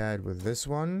to compare it with this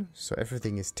one, so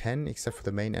everything is 10 except for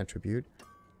the main attribute.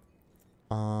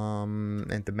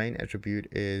 And the main attribute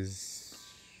is...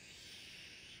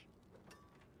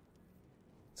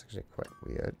 It's actually quite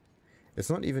weird. It's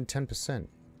not even 10%.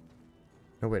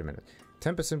 No, wait a minute.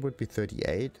 10% would be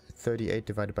 38. 38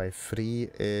 divided by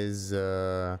 3 is...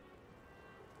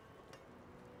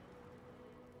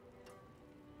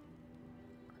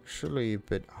 actually a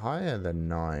bit higher than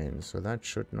 9, so that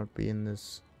should not be in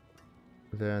this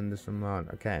amount.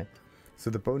 Okay, so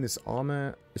the bonus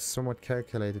armor is somewhat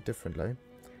calculated differently,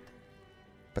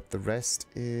 but the rest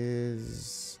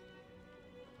is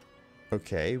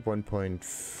okay.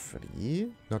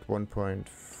 1.3, not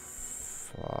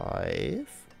 1.5.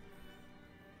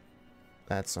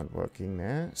 That's not working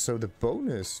there. So the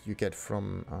bonus you get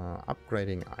from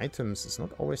upgrading items is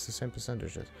not always the same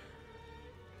percentages.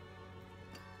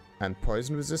 And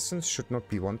poison resistance should not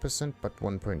be 1%, but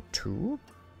 1.2.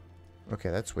 Okay,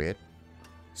 that's weird.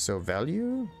 So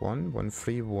value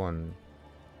 1131.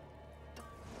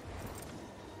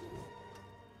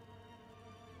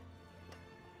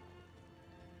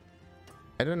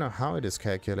 I don't know how it is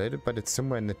calculated, but it's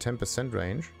somewhere in the 10%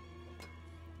 range.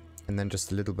 And then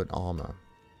just a little bit armor.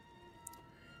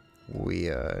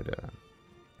 Weird.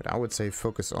 But I would say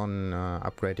focus on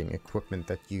upgrading equipment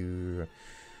that you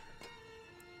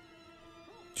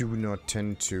do not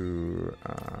tend to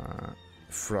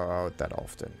throw out that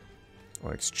often,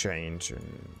 or exchange in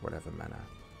whatever manner.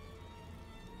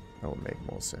 That would make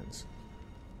more sense.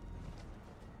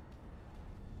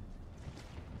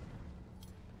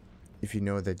 If you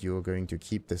know that you're going to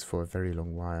keep this for a very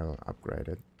long while, upgrade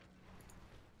it.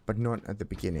 But not at the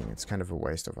beginning, it's kind of a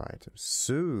waste of items.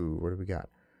 So, what do we got?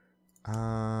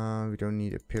 We don't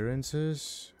need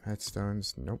appearances.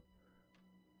 Headstones, nope.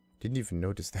 Didn't even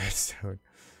notice the headstone.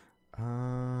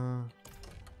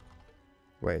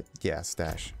 Wait, yeah,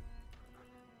 stash.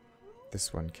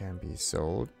 This one can be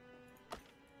sold.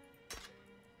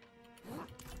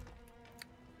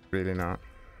 Really not.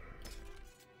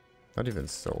 Not even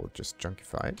sold, just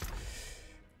junkified.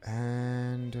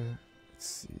 And let's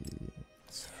see.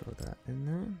 Let's throw that in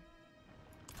there.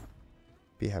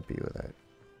 Be happy with that.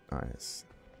 Nice.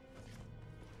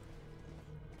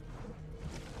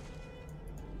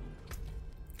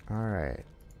 Alright.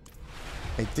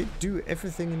 I did do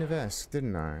everything in the vest,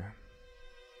 didn't I?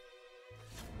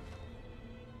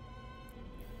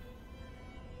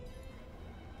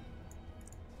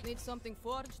 Need something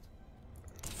forged?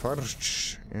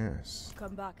 Forged, yes.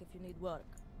 Come back if you need work.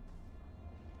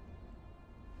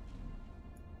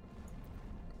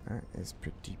 That is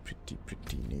pretty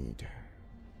neat.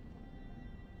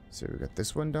 So we got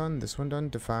this one done,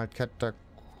 Defiled Catacomb.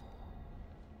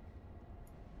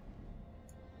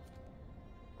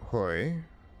 Hoi.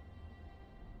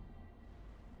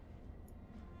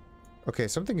 Okay,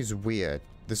 something is weird.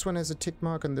 This one has a tick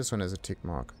mark and this one has a tick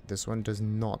mark. This one does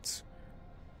not.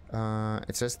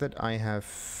 It says that I have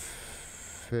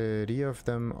 30 of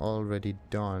them already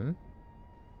done.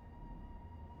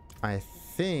 I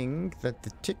think that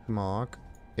the tick mark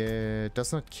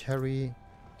does not carry...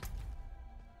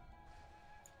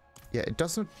 Yeah, it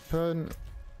doesn't burn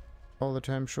all the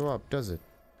time show up, does it?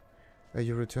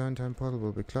 Your return time portal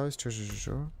will be closed.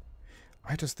 Sure.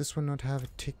 Why does this one not have a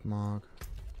tick mark?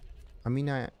 I mean,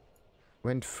 I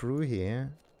went through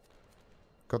here,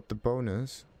 got the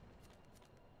bonus.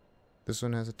 This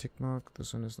one has a tick mark.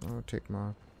 This one has no tick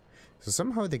mark. So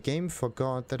somehow the game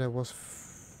forgot that I was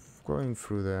going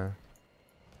through there.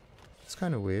 It's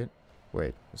kind of weird.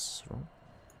 Wait, this is wrong.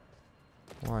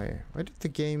 Why? Why did the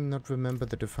game not remember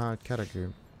the Defiled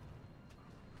Catacomb?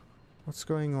 What's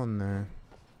going on there?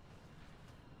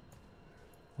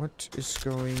 What is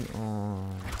going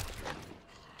on?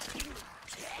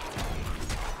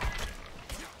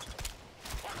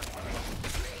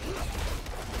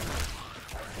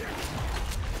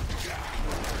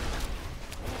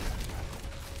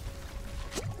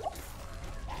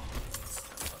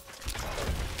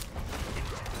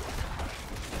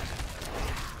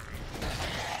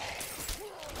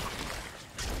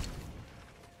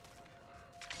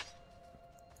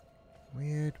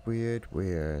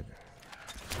 Weird.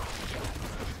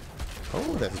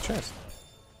 Oh, there's a chest.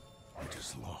 It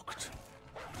is locked.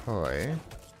 Oi.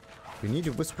 We need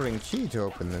a whispering key to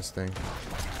open this thing.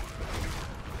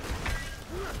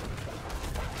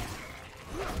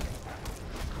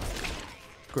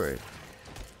 Great.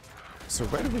 So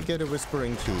where do we get a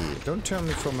whispering key? Don't tell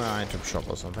me from an item shop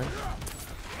or something.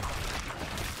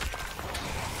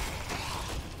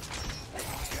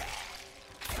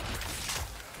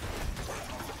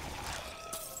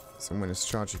 Someone is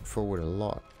charging forward a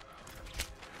lot.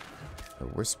 A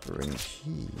whispering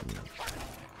key.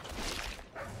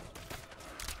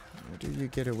 Where do you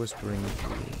get a whispering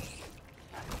key?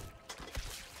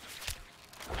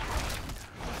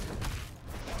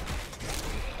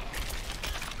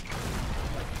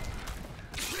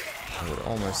 I would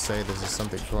almost say this is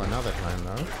something for another time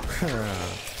though.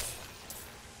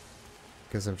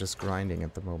 Because I'm just grinding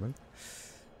at the moment.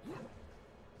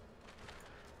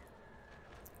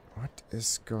 What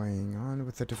is going on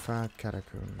with the Defiled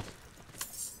Catacomb?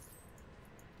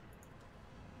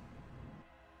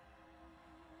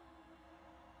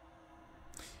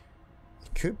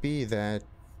 It could be that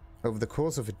over the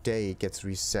course of a day it gets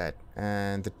reset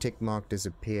and the tick mark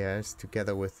disappears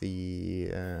together with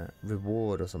the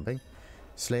reward or something.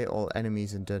 Slay all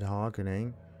enemies in dead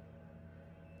hearkening.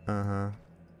 Yeah,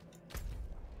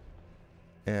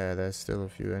 there's still a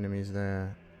few enemies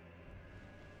there.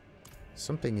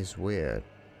 Something is weird.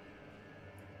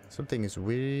 Something is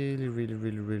really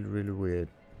weird.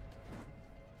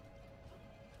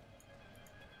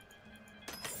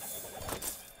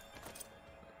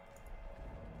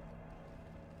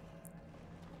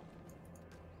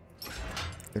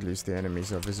 At least the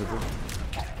enemies are visible.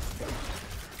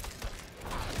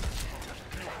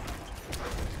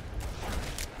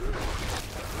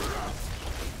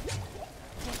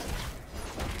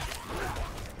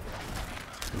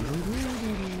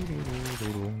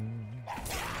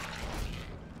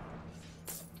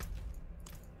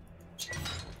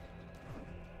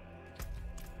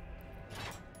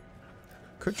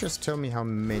 Could just tell me how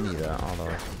many there are though.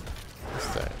 What's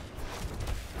that?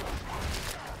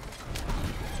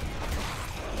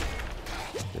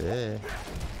 Yeah.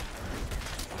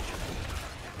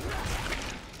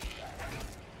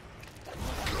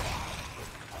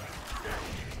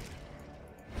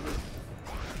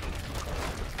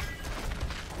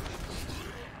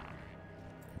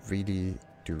 Really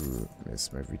do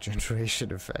miss my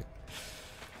regeneration effect.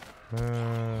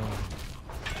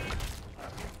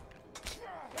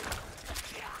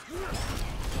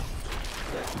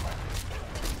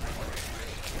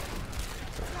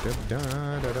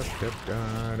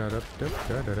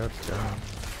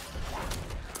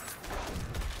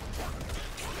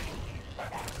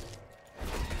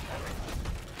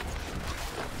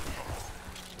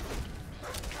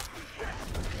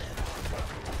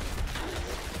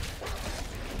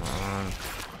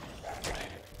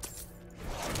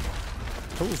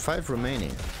 Oh, 5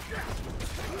 remaining.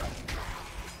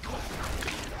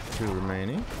 2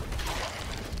 remaining.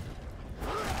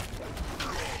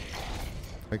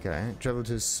 Okay, travel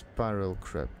to Spiral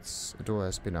Crypts. A door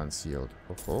has been unsealed.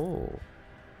 Oh.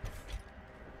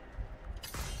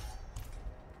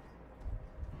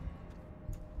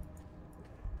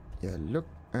 Yeah, look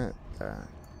at that.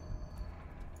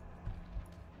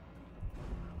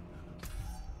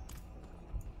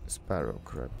 Sparrow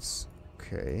crypts.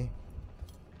 Okay.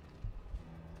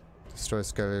 Destroy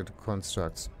skeletal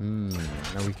constructs.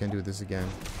 Now we can do this again.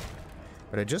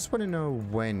 But I just want to know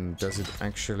when does it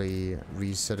actually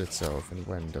reset itself and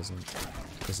when does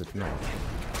it not.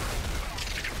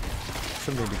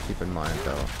 Something to keep in mind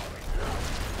though.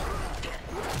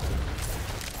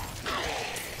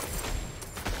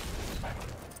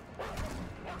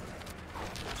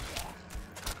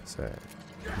 So,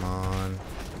 come on.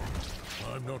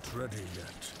 I'm not ready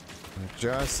yet. I'm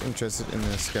just interested in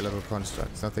the skeletal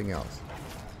constructs, nothing else.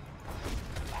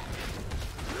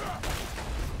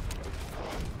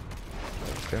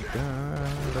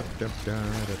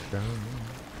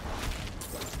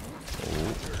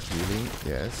 Oh, healing,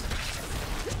 yes.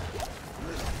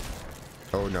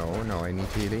 Oh no, I need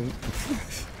healing.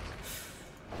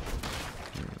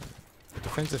 A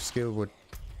defensive skill would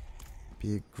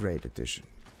be a great addition.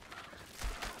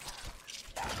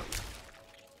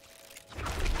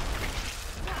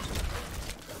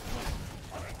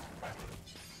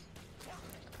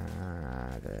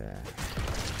 There.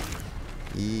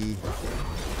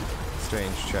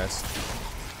 Strange chest.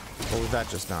 What was that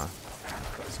just now?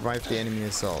 Survive the enemy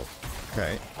assault.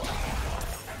 Okay.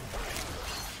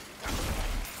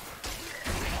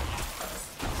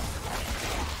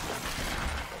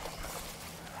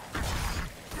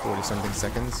 40-something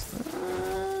seconds.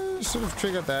 Should have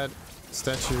triggered that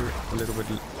statue a little bit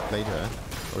later,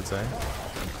 I would say.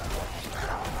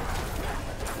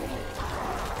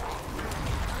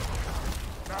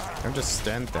 Don't just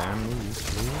stand there, move,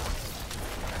 please.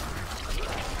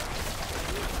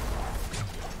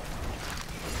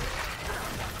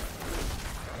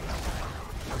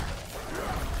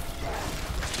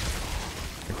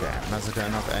 Okay, massacre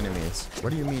enough enemies. What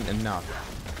do you mean enough?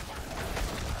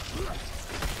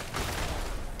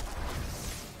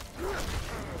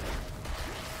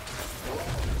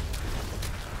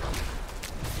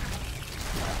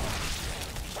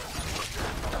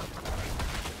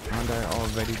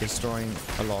 Already destroying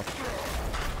a lot.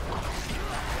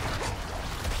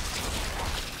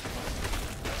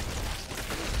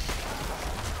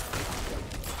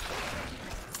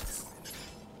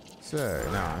 So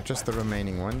now just the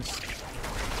remaining ones.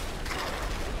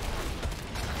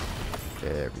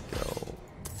 There we go.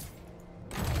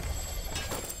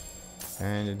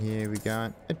 And in here we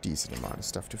got a decent amount of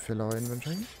stuff to fill our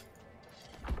inventory.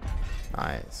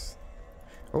 Nice.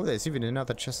 Oh, there's even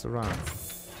another chest around.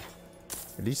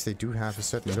 At least they do have a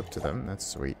certain look to them. That's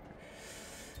sweet.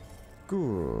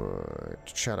 Good.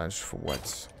 Challenge for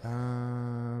what?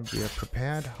 Be a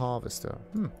prepared harvester.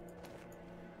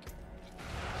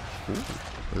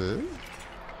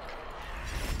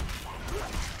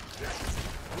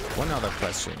 One other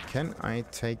question. Can I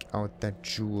take out that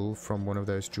jewel from one of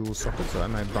those jewel sockets, or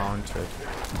am I bound to it?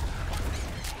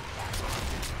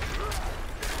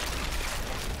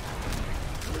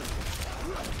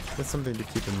 That's something to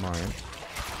keep in mind.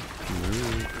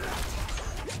 Ooh.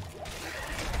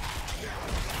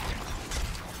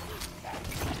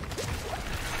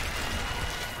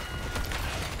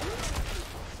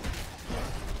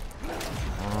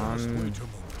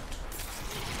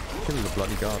 Kill the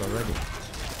bloody guard already.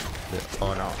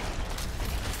 Oh no.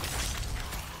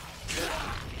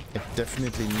 I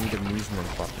definitely need a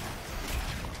movement button.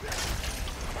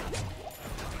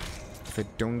 If I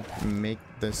don't make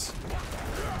this...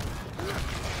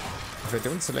 If I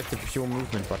don't select the pure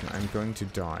movement button, I'm going to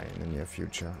die in the near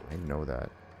future. I know that.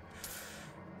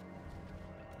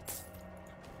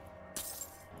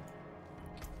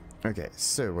 Okay,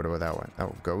 so what about that one?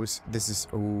 Oh, goes. This is...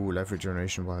 Oh, life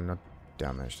regeneration while not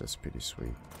damaged. That's pretty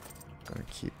sweet. Gonna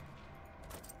keep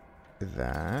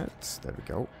that. There we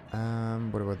go.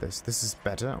 What about this? This is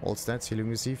better. All stats, healing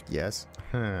received? Yes.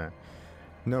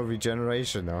 No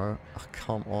regeneration, no. Oh,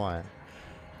 come on.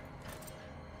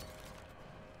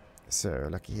 So,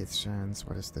 lucky hit chance.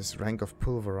 What is this? Rank of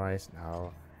pulverized?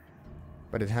 No.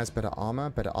 But it has better armor,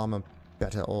 better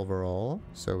overall.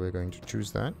 So we're going to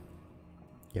choose that.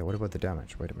 Yeah, what about the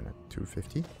damage? Wait a minute.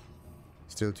 250?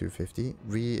 Still 250.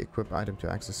 Re-equip item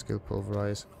to access skill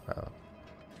pulverize. Well.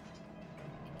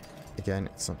 Again,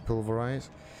 it's not pulverize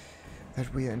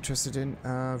that we are interested in.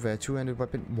 Rare two-handed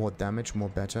weapon. More damage, more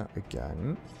better.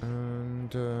 Again.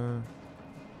 And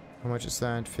how much is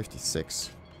that? 56.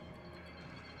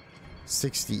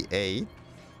 68? You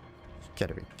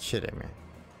gotta be kidding me.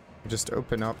 You just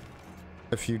open up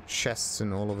a few chests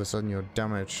and all of a sudden your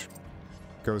damage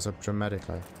goes up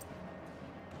dramatically.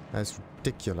 That's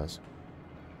ridiculous.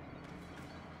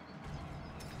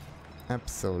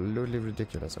 Absolutely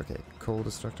ridiculous. Okay, coal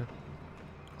destructor.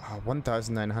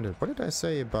 1,900. What did I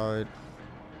say about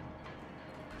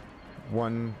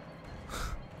one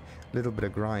little bit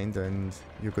of grind and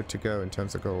you're good to go in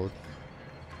terms of gold.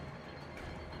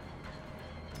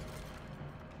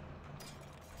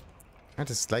 I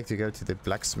just like to go to the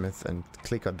blacksmith and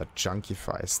click on the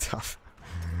junkify stuff.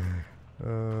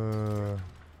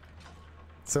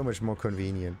 So much more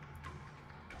convenient.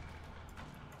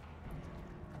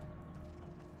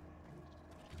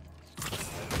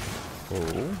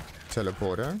 Oh,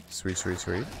 teleporter. Sweet, sweet,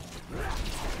 sweet.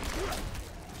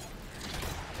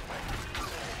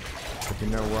 But you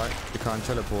know what? You can't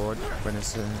teleport when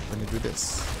you do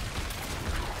this.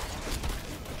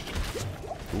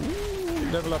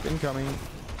 Ooh, level up incoming.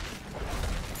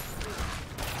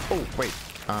 Oh, wait.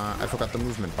 I forgot the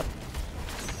movement button.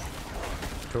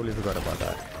 Totally forgot about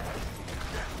that.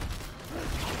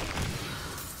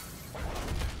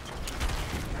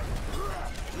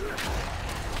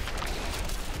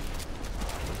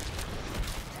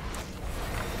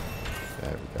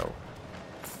 There we go.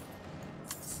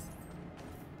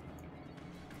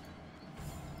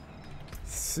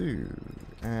 So,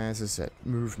 as I said,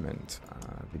 movement.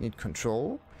 We need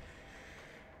control.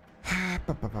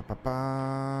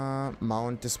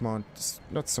 Mount, dismount,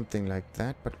 not something like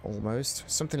that, but almost.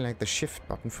 Something like the shift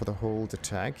button for the hold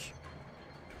attack.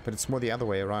 But it's more the other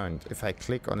way around. If I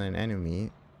click on an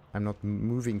enemy, I'm not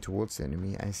moving towards the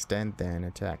enemy, I stand there and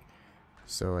attack.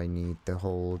 So I need the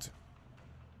hold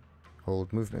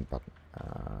movement button.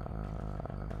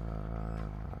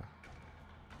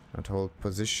 Not hold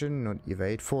position, not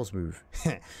evade, force move.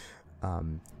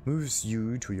 Moves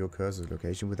you to your cursor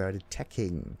location without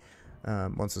attacking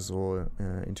monsters or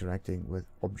interacting with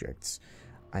objects.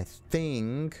 I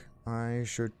think I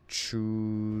should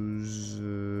choose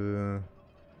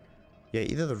yeah,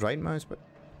 either the right mouse, but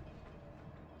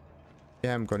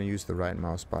yeah, I'm gonna use the right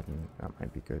mouse button. That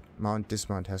might be good. Mount,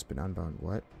 dismount has been unbound.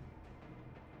 What?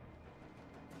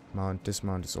 Mount,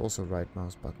 dismount is also right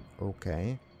mouse button.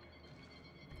 Okay.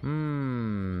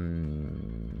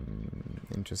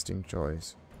 Interesting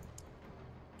choice.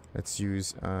 Let's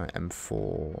use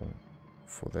M4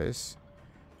 for this.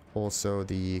 Also,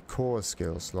 the core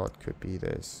skill slot could be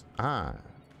this. Ah.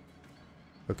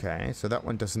 Okay, so that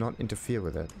one does not interfere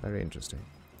with it. Very interesting.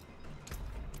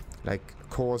 Like,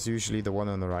 core is usually the one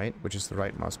on the right, which is the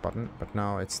right mouse button, but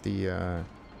now it's the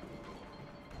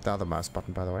other mouse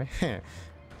button, by the way.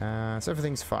 So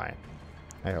everything's fine,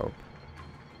 I hope.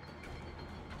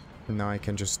 Now I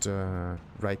can just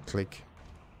right-click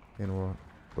in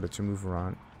order to move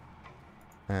around,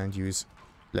 and use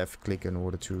left-click in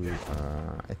order to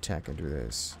attack and do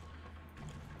this.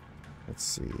 Let's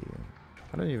see.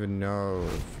 I don't even know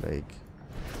if, like,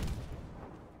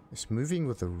 is moving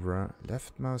with the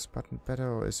left mouse button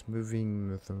better, or is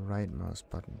moving with the right mouse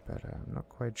button better? I'm not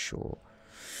quite sure.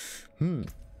 Like,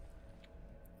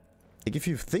 if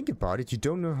you think about it, you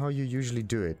don't know how you usually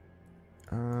do it.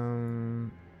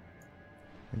 And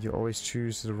you always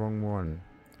choose the wrong one.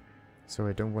 So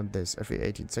I don't want this. Every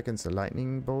 18 seconds a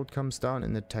lightning bolt comes down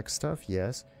in the tech stuff.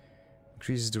 Yes.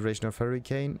 Increases duration of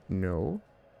hurricane. No.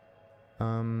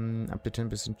 Up to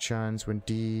 10% chance when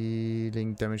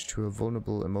dealing damage to a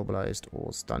vulnerable, immobilized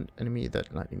or stunned enemy.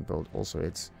 That lightning bolt also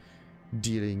hits,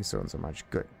 dealing so and so much.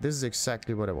 Good. This is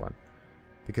exactly what I want,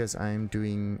 because I'm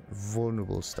doing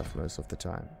vulnerable stuff most of the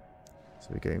time. So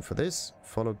we're going for this,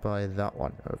 followed by that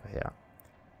one over here.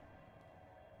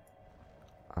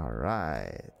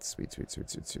 Alright. Sweet, sweet, sweet,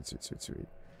 sweet, sweet, sweet, sweet, sweet.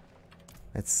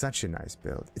 That's such a nice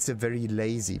build. It's a very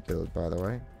lazy build, by the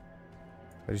way.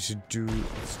 But it should do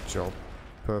its job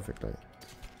perfectly.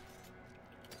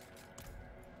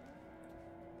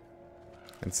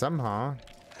 And somehow,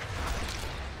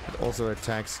 it also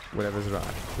attacks whatever's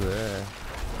around. Bleh.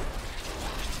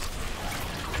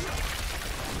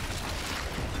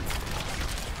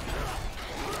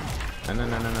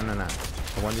 No.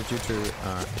 I wanted you to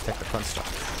attack the construct.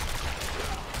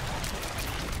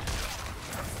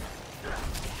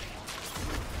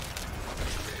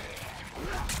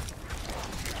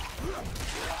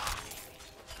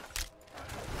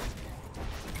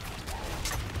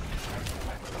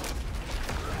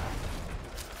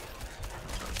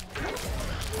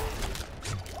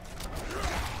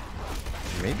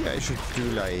 Maybe I should do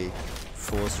like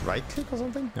force right click or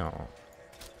something? No.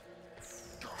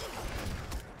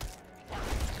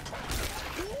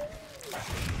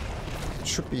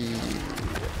 Should be,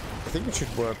 I think it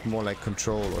should work more like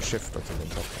control or shift or something,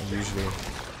 but I usually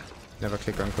never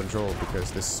click on control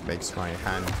because this makes my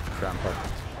hand cramp up.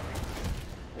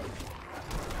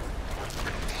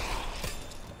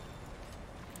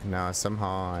 Now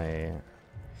somehow I'm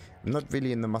not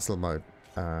really in the muscle mode,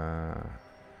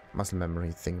 muscle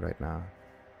memory thing right now.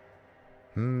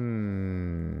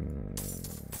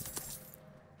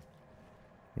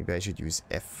 Maybe I should use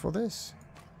F for this?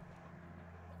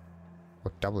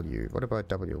 Or W? What about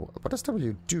W? What does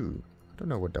W do? I don't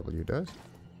know what W does.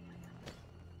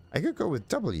 I could go with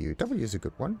W. W is a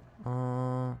good one.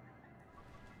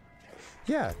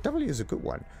 Yeah, W is a good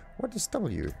one. What is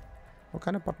W? What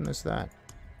kind of button is that?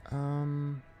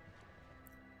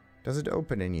 Does it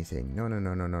open anything? No, no,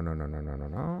 no, no, no, no, no, no, no, no,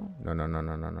 no. No, no, no,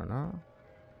 no, no, no, no.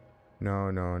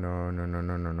 No, no, no, no, no,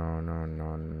 no, no, no, no,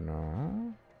 no,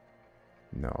 no.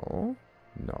 No.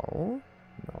 No.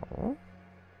 No.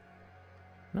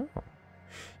 No.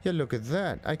 Yeah, look at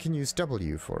that. I can use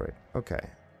W for it. Okay.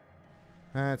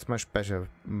 That's much better.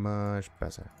 Much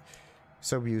better.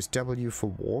 So we use W for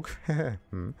walk.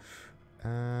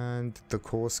 And the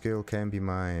core skill can be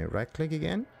my right click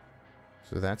again.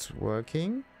 So that's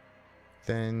working.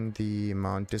 Then the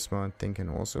mount dismount thing can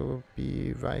also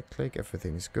be right click.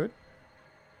 Everything's good.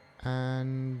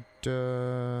 And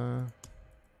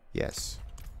yes.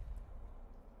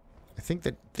 I think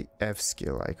that the F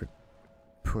skill I could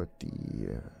put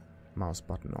the mouse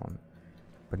button on.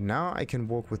 But now I can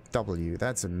walk with W.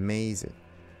 That's amazing.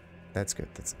 That's good.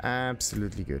 That's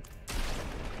absolutely good.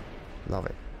 Love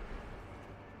it.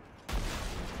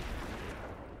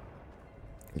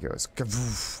 He goes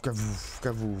kavoof, kavoof,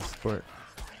 kavoof, but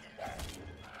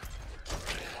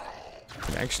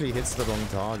it actually hits the wrong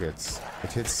targets.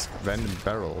 It hits random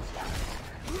barrels.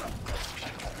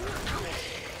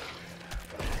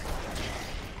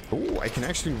 Oh, I can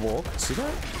actually walk. See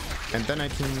that? And then I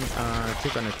can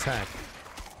click on attack.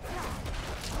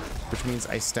 Which means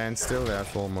I stand still there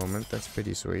for a moment. That's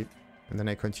pretty sweet. And then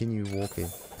I continue walking.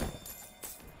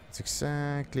 That's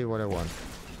exactly what I want.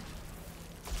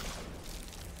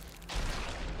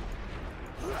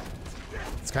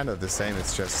 It's kind of the same,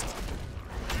 it's just...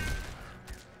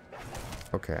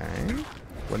 Okay.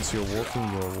 Once you're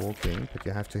walking, but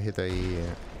you have to hit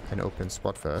an open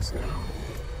spot first.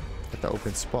 At the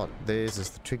open spot, this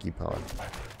is the tricky part.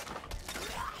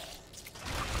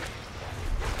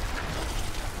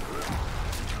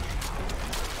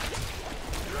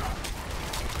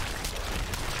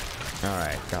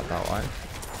 Alright, got that one.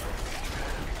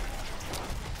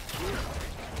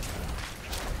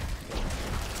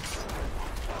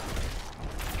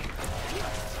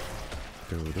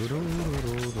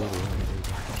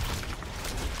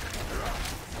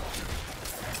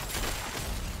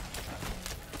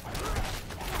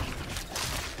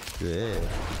 Yeah.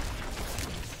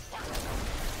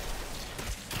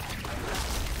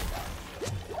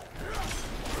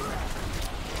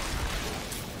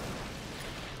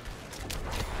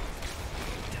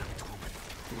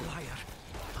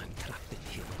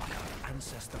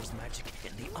 ancestors' magic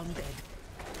and the undead.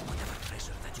 Whatever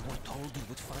treasure that you were told you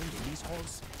would find in these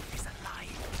halls is a lie.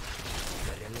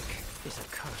 The relic is a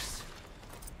curse.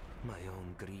 My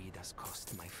own greed has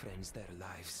cost my friends their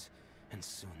lives, and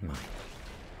soon mine.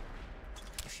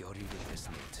 If you're reading this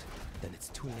note, then it's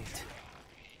too late.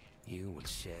 You will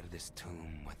share this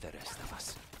tomb with the rest of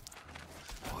us.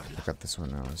 I got this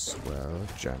one now as well.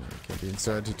 Gem can be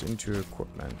inserted into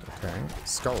equipment. Okay.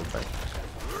 Skull back.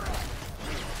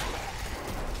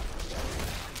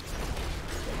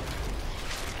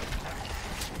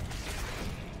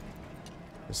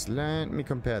 Just let me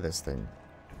compare this thing.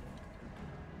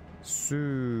 So,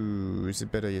 is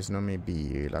it better? Yes, no,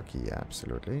 maybe. Lucky, yeah,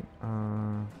 absolutely.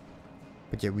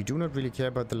 But yeah, we do not really care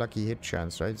about the lucky hit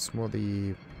chance, right? It's more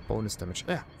the bonus damage.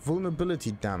 Yeah,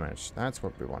 vulnerability damage. That's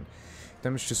what we want.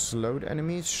 Damage to slowed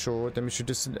enemies, sure. Damage to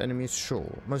distant enemies, sure.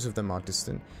 Most of them are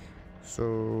distant. So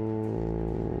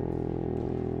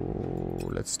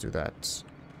let's do that.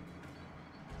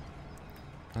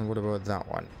 And what about that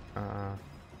one?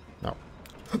 No.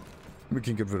 We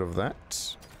can get rid of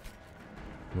that.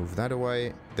 Move that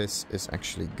away. This is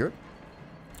actually good.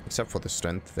 Except for the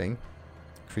strength thing.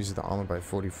 Increases the armor by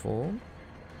 44.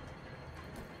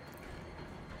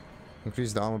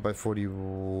 Increase the armor by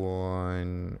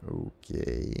 41.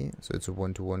 Okay. So it's a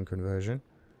 1-to-1 conversion.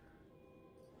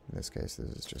 In this case, this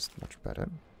is just much better.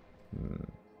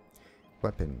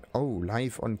 Weapon. Oh,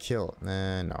 life on kill.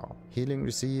 No. Healing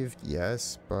received,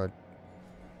 yes, but...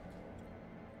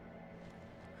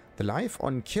 the life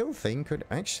on kill thing could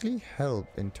actually help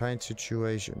in tight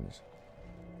situations.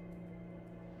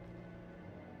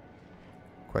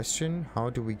 Question, how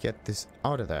do we get this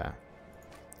out of there?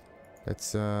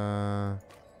 Let's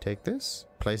take this,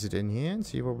 place it in here and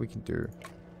see what we can do.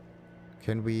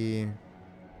 Can we...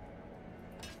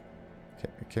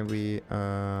 Can we...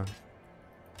 I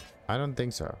don't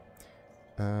think so.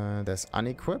 There's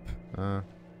unequip.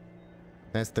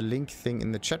 There's the link thing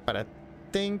in the chat, but I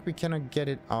think we cannot get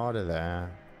it out of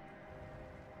there.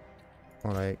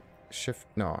 Or like... shift...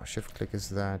 No, shift click is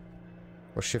that...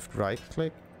 Or shift right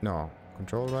click? No.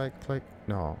 Control right click?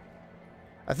 No.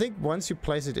 I think once you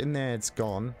place it in there, it's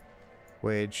gone.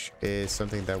 Which is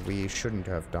something that we shouldn't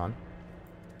have done.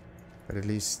 But at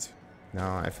least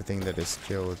now everything that is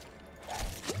killed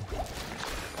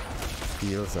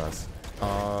heals us.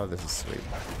 Oh, this is sweet.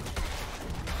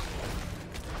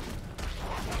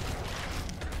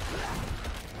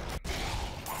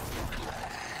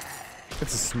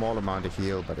 It's a small amount of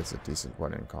heal, but it's a decent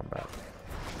one in combat.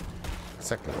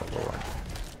 Exactly what we want.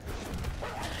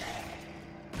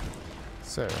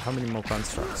 So, how many more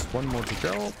constructs? One more to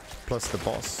go, plus the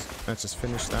boss. Let's just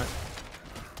finish that.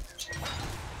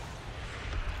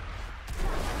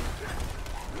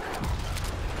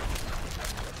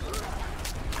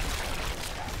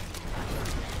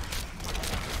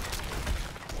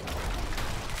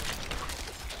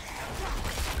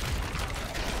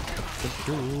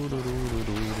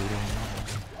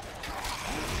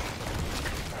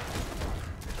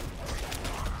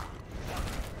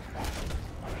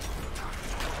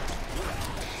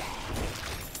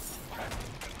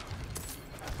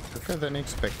 Quicker than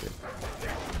expected.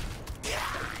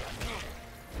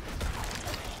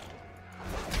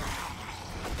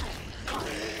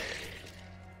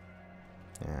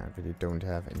 Yeah, I really don't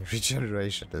have any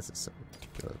regeneration. This is so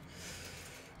ridiculous.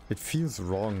 It feels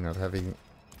wrong not having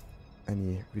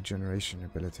any regeneration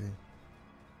ability.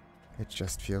 It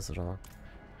just feels wrong.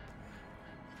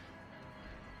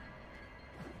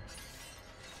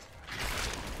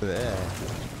 There.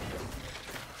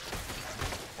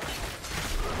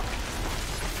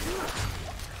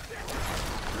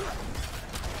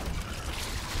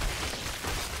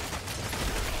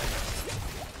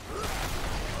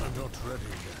 I'm not ready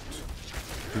yet.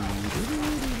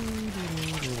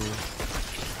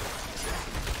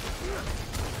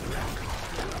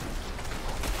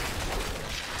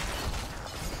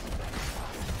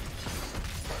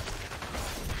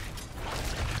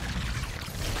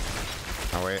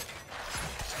 Oh wait.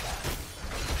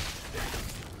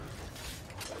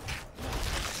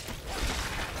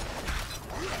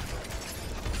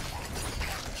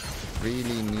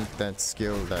 Really need that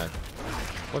skill that...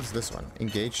 What's this one?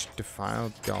 Engage,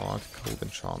 Defiled, Guard, Cold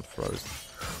Enchant, Frozen.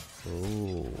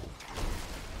 Oh.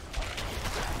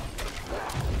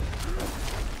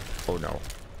 Oh no.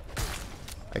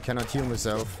 I cannot heal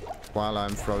myself while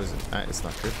I'm frozen. It's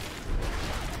not good.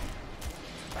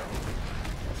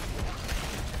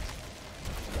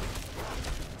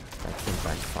 That can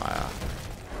backfire.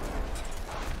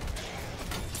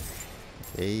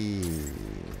 Okay.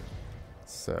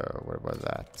 So, what was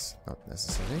that? Not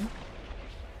necessary.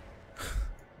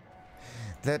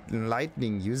 That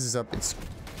lightning uses up its...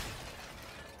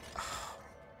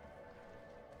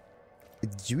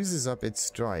 It uses up its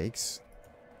strikes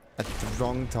at the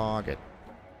wrong target.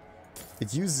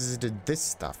 It uses it at this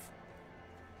stuff.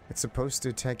 It's supposed to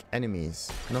attack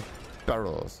enemies, not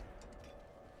barrels.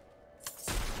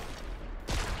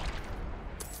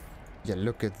 Yeah,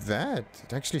 look at that.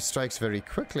 It actually strikes very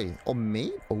quickly. Or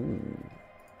maybe... Oh.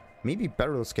 Maybe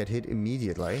barrels get hit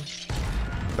immediately.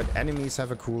 But enemies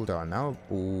have a cooldown now.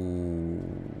 Ooh,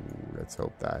 let's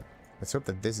hope that. Let's hope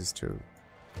that this is true.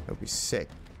 That'll be sick.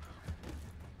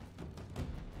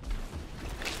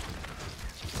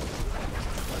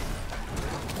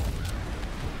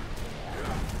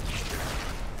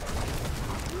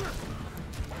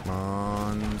 Come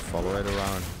on, follow it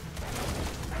around.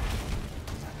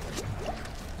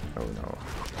 Oh no.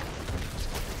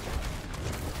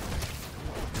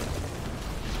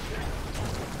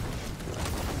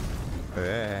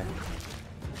 Yeah.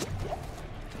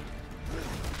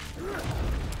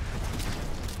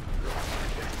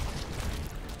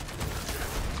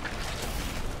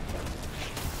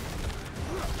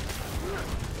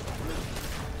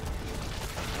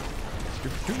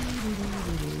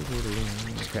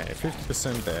 Okay,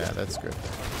 50% there, that's good.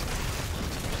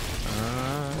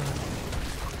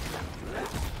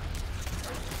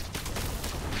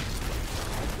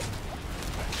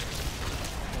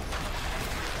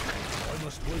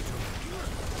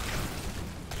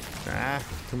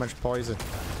 Too much poison.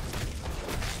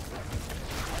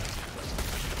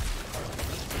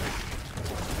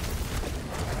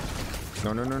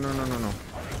 No, no, no, no, no, no, no.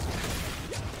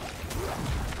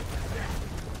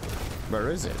 Where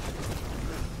is it?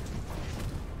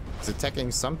 It's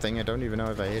attacking something. I don't even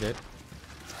know if I hit it.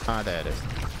 Ah, there it is.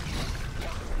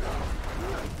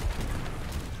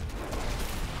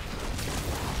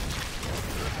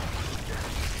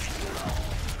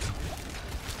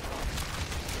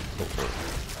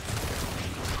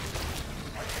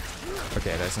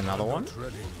 Okay, there's another one.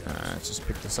 Let's just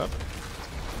pick this up.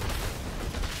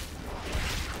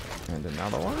 And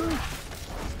another one.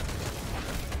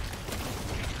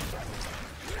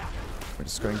 We're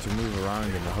just going to move around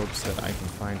in the hopes that I can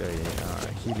find a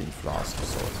healing flask of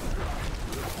sorts.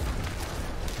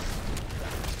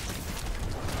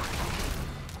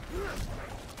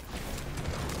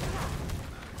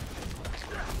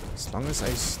 As long as I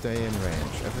stay in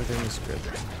range, everything is good.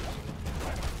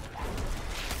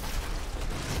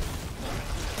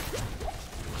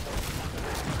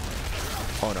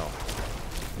 Oh no.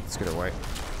 Let's get away.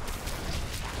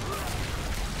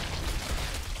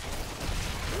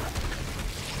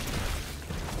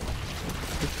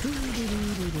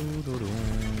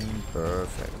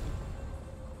 Perfect.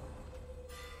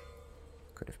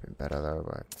 Could have been better though,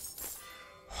 but...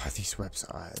 Oh, these webs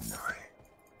are annoying.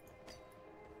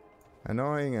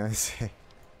 Annoying, I say.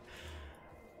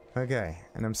 Okay,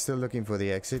 and I'm still looking for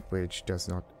the exit, which does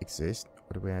not exist.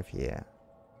 What do we have here?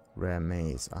 Rare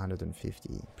maze,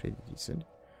 150. Pretty decent.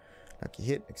 Lucky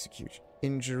hit, execution,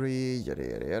 injury, yada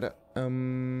yada yada.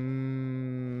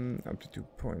 Up to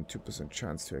 2.2%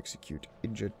 chance to execute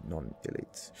injured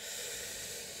non-elites.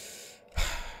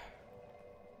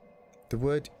 The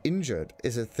word injured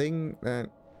is a thing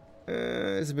that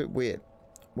is a bit weird.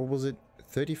 What was it?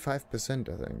 35%,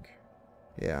 I think.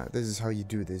 Yeah, this is how you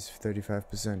do this,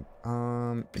 35%.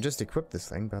 Just equip this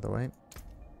thing, by the way.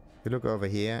 You look over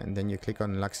here, and then you click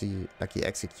on Lucky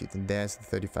Execute, and there's the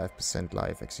 35%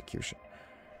 live execution.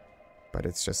 But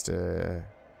it's just a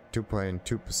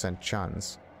 2.2%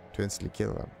 chance to instantly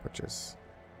kill them, which is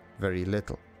very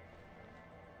little.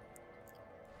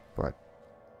 But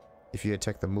if you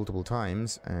attack them multiple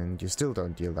times, and you still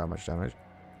don't deal that much damage,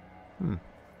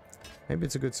 maybe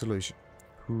it's a good solution.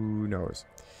 Who knows?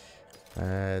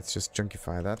 Let's just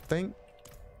junkify that thing,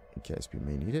 in case we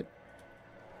may need it.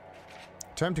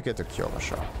 Time to get the Kyoba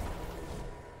shot.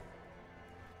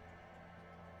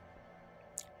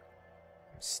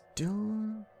 I'm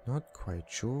still not quite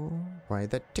sure why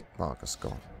that tick mark is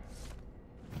gone.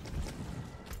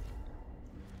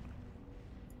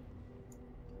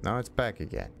 Now it's back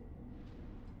again.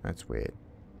 That's weird.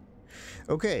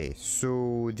 Okay,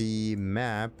 so the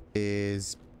map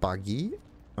is buggy.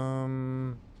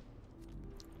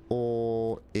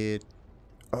 Or it...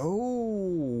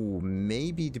 Oh,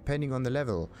 maybe depending on the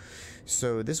level.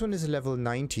 So this one is a level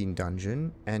 19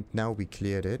 dungeon, and now we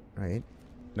cleared it, right?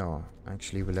 No,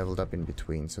 actually we leveled up in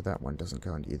between, so that one doesn't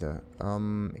count either.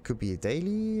 It could be a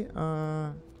daily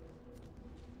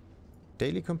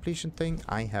completion thing.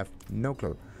 I have no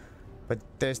clue. But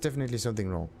there's definitely something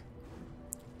wrong.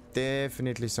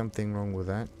 Definitely something wrong with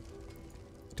that.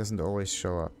 It doesn't always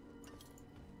show up.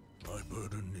 My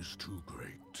burden is too great.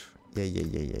 Yeah.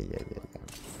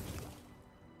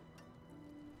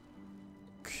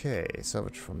 Okay,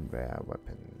 salvage from rare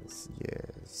weapons.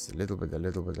 Yes, a little bit,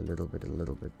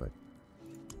 but...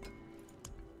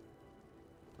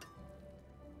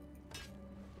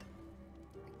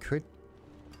 Could...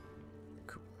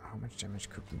 How much damage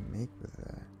could we make with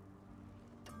that?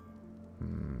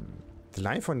 The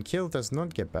life on kill does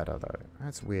not get better though.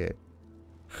 That's weird.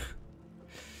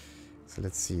 So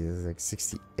let's see, this is like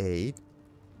 68.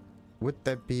 Would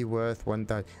that be worth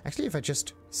 1,000? Actually, if I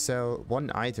just sell one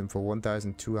item for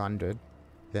 1,200,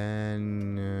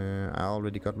 then I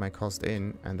already got my cost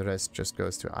in, and the rest just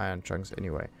goes to iron chunks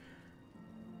anyway.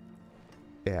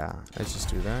 Yeah, let's just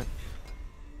do that.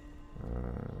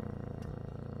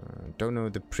 Don't know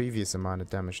the previous amount of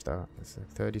damage though. It's like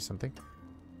 30 something.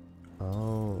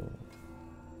 Oh.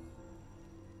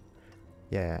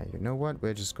 Yeah, you know what?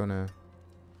 We're just gonna...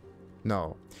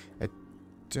 No. I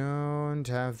don't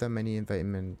have that many in the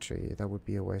inventory. That would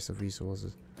be a waste of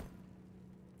resources.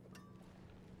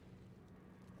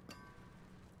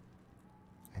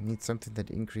 I need something that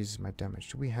increases my damage.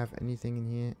 Do we have anything in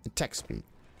here? Attack speed.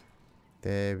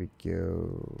 There we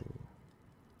go.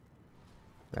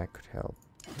 That could help.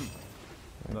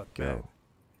 Not bad.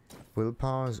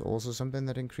 Willpower is also something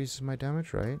that increases my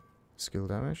damage, right? Skill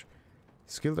damage.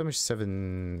 Skill damage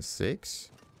 7.6.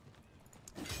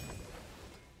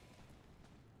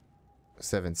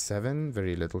 7.7.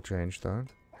 Very little change though.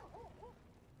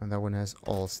 And that one has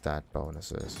all stat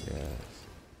bonuses. Yes.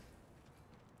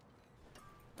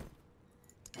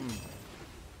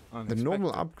 The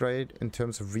normal upgrade in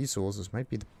terms of resources might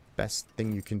be the best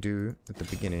thing you can do at the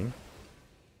beginning.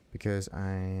 Because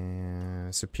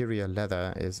superior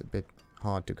leather is a bit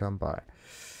hard to come by.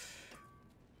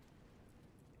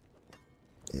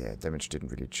 Yeah, damage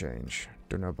didn't really change.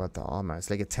 Don't know about the armor. It's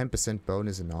like a 10%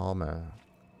 bonus in armor.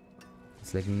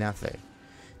 It's like nothing.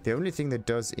 The only thing that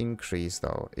does increase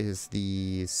though is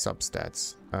the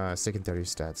substats, secondary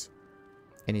stats.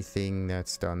 anything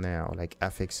that's down there, or like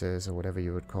affixes or whatever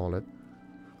you would call it.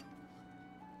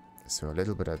 So a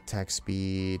little bit of attack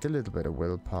speed, a little bit of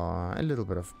willpower, a little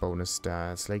bit of bonus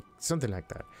stats, like something like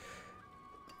that.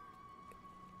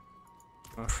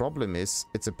 Problem is,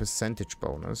 it's a percentage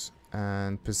bonus,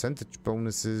 and percentage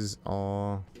bonuses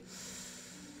are,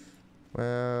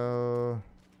 well,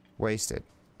 wasted.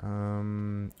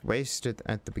 Wasted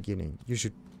at the beginning. You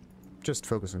should just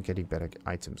focus on getting better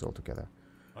items altogether.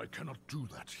 I cannot do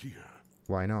that here.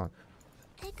 Why not?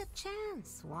 Take a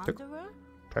chance, wanderer.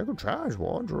 Take a chance,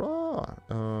 wanderer.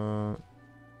 Oh,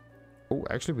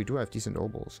 actually, we do have decent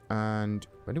opals. And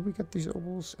when do we get these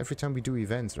opals? Every time we do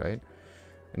events, right?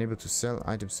 Unable to sell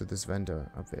items to this vendor,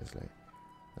 obviously.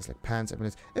 There's like pants,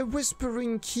 amulets. A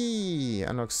whispering key!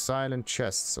 Unlocks silent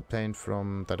chests obtained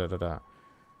from da-da-da-da.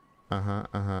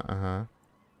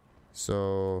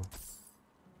 So,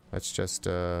 let's just,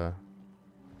 get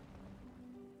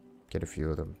a few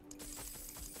of them.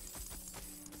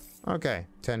 Okay,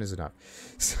 10 is enough.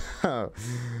 So,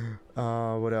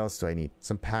 what else do I need?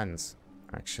 Some pants,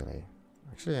 actually.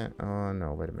 Oh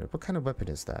no, wait a minute. What kind of weapon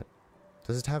is that?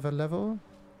 Does it have a level?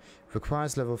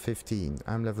 Requires level 15.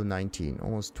 I'm level 19,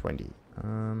 almost 20.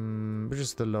 Which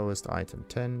is the lowest item?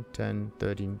 10, 10,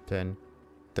 13, 10,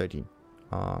 13.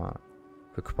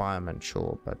 Requirement,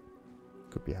 sure, but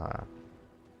could be higher.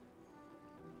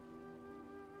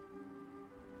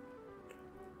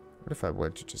 What if I were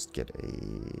to just get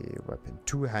a weapon?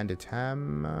 Two-handed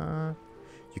hammer.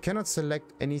 You cannot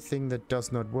select anything that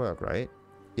does not work, right?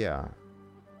 Yeah.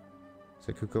 So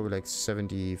I could go like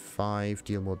 75,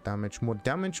 deal more damage. More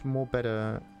damage, more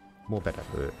better. More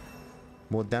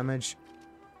damage,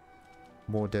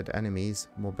 more dead enemies,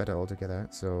 more better altogether.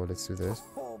 So let's do this.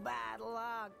 Oh, bad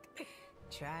luck.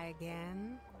 Try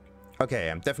again. Okay,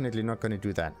 I'm definitely not going to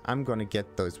do that. I'm going to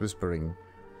get those whispering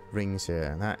rings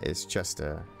here. That is just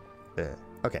a...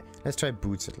 okay, let's try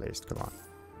boots at least. Come on.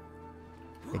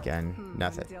 Again,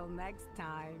 nothing. Until next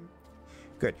time.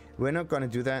 Good. We're not going to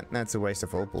do that. That's a waste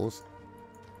of opals.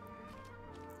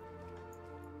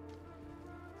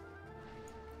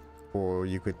 Or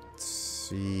you could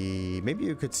see... Maybe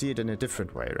you could see it in a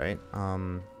different way, right?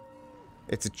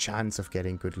 It's a chance of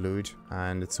getting good loot,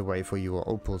 and it's a way for your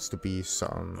opals to be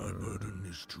My burden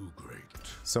is too great.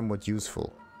 somewhat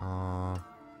useful. Come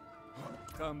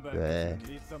back Bleh. if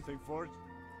you need something forged.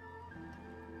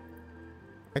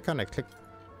 I kind of click...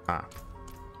 Ah.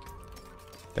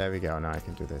 There we go, now I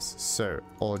can do this. So,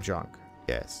 all junk.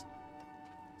 Yes.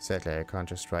 Sadly, I can't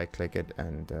just right-click it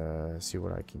and see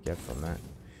what I can get from that.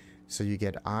 So you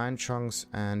get iron chunks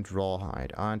and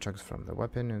rawhide. Iron chunks from the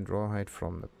weapon and rawhide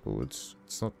from the boots.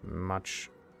 It's not much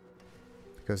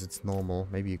because it's normal.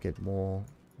 Maybe you get more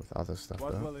with other stuff.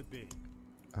 What though. will it be?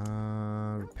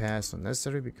 Repairs not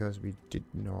necessary because we did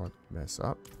not mess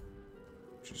up,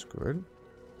 which is good.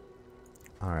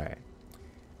 Alright.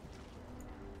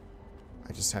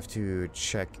 I just have to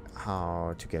check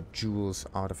how to get jewels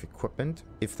out of equipment,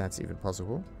 if that's even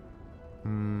possible.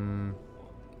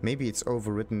 Maybe it's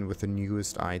overwritten with the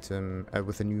newest item,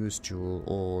 with the newest jewel,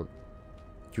 or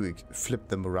you flip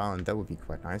them around. That would be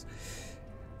quite nice.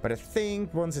 But I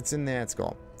think once it's in there, it's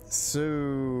gone. So,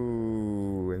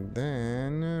 and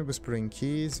then Whispering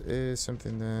Keys is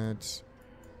something that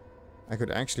I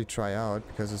could actually try out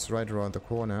because it's right around the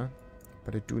corner.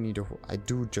 But I do need a I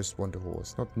do just want a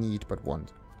horse. Not need, but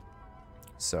want.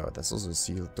 So, there's also a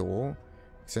sealed door.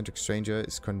 Eccentric stranger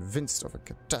is convinced of a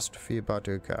catastrophe about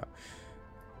to occur.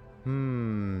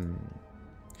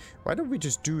 Why don't we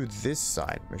just do this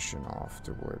side mission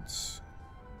afterwards?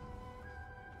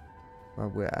 While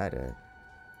we're at it.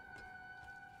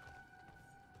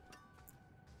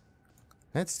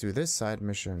 Let's do this side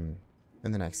mission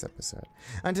in the next episode.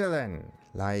 Until then,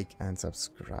 like and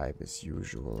subscribe as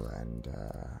usual, and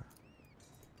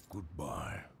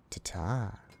Goodbye.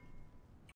 ta-ta.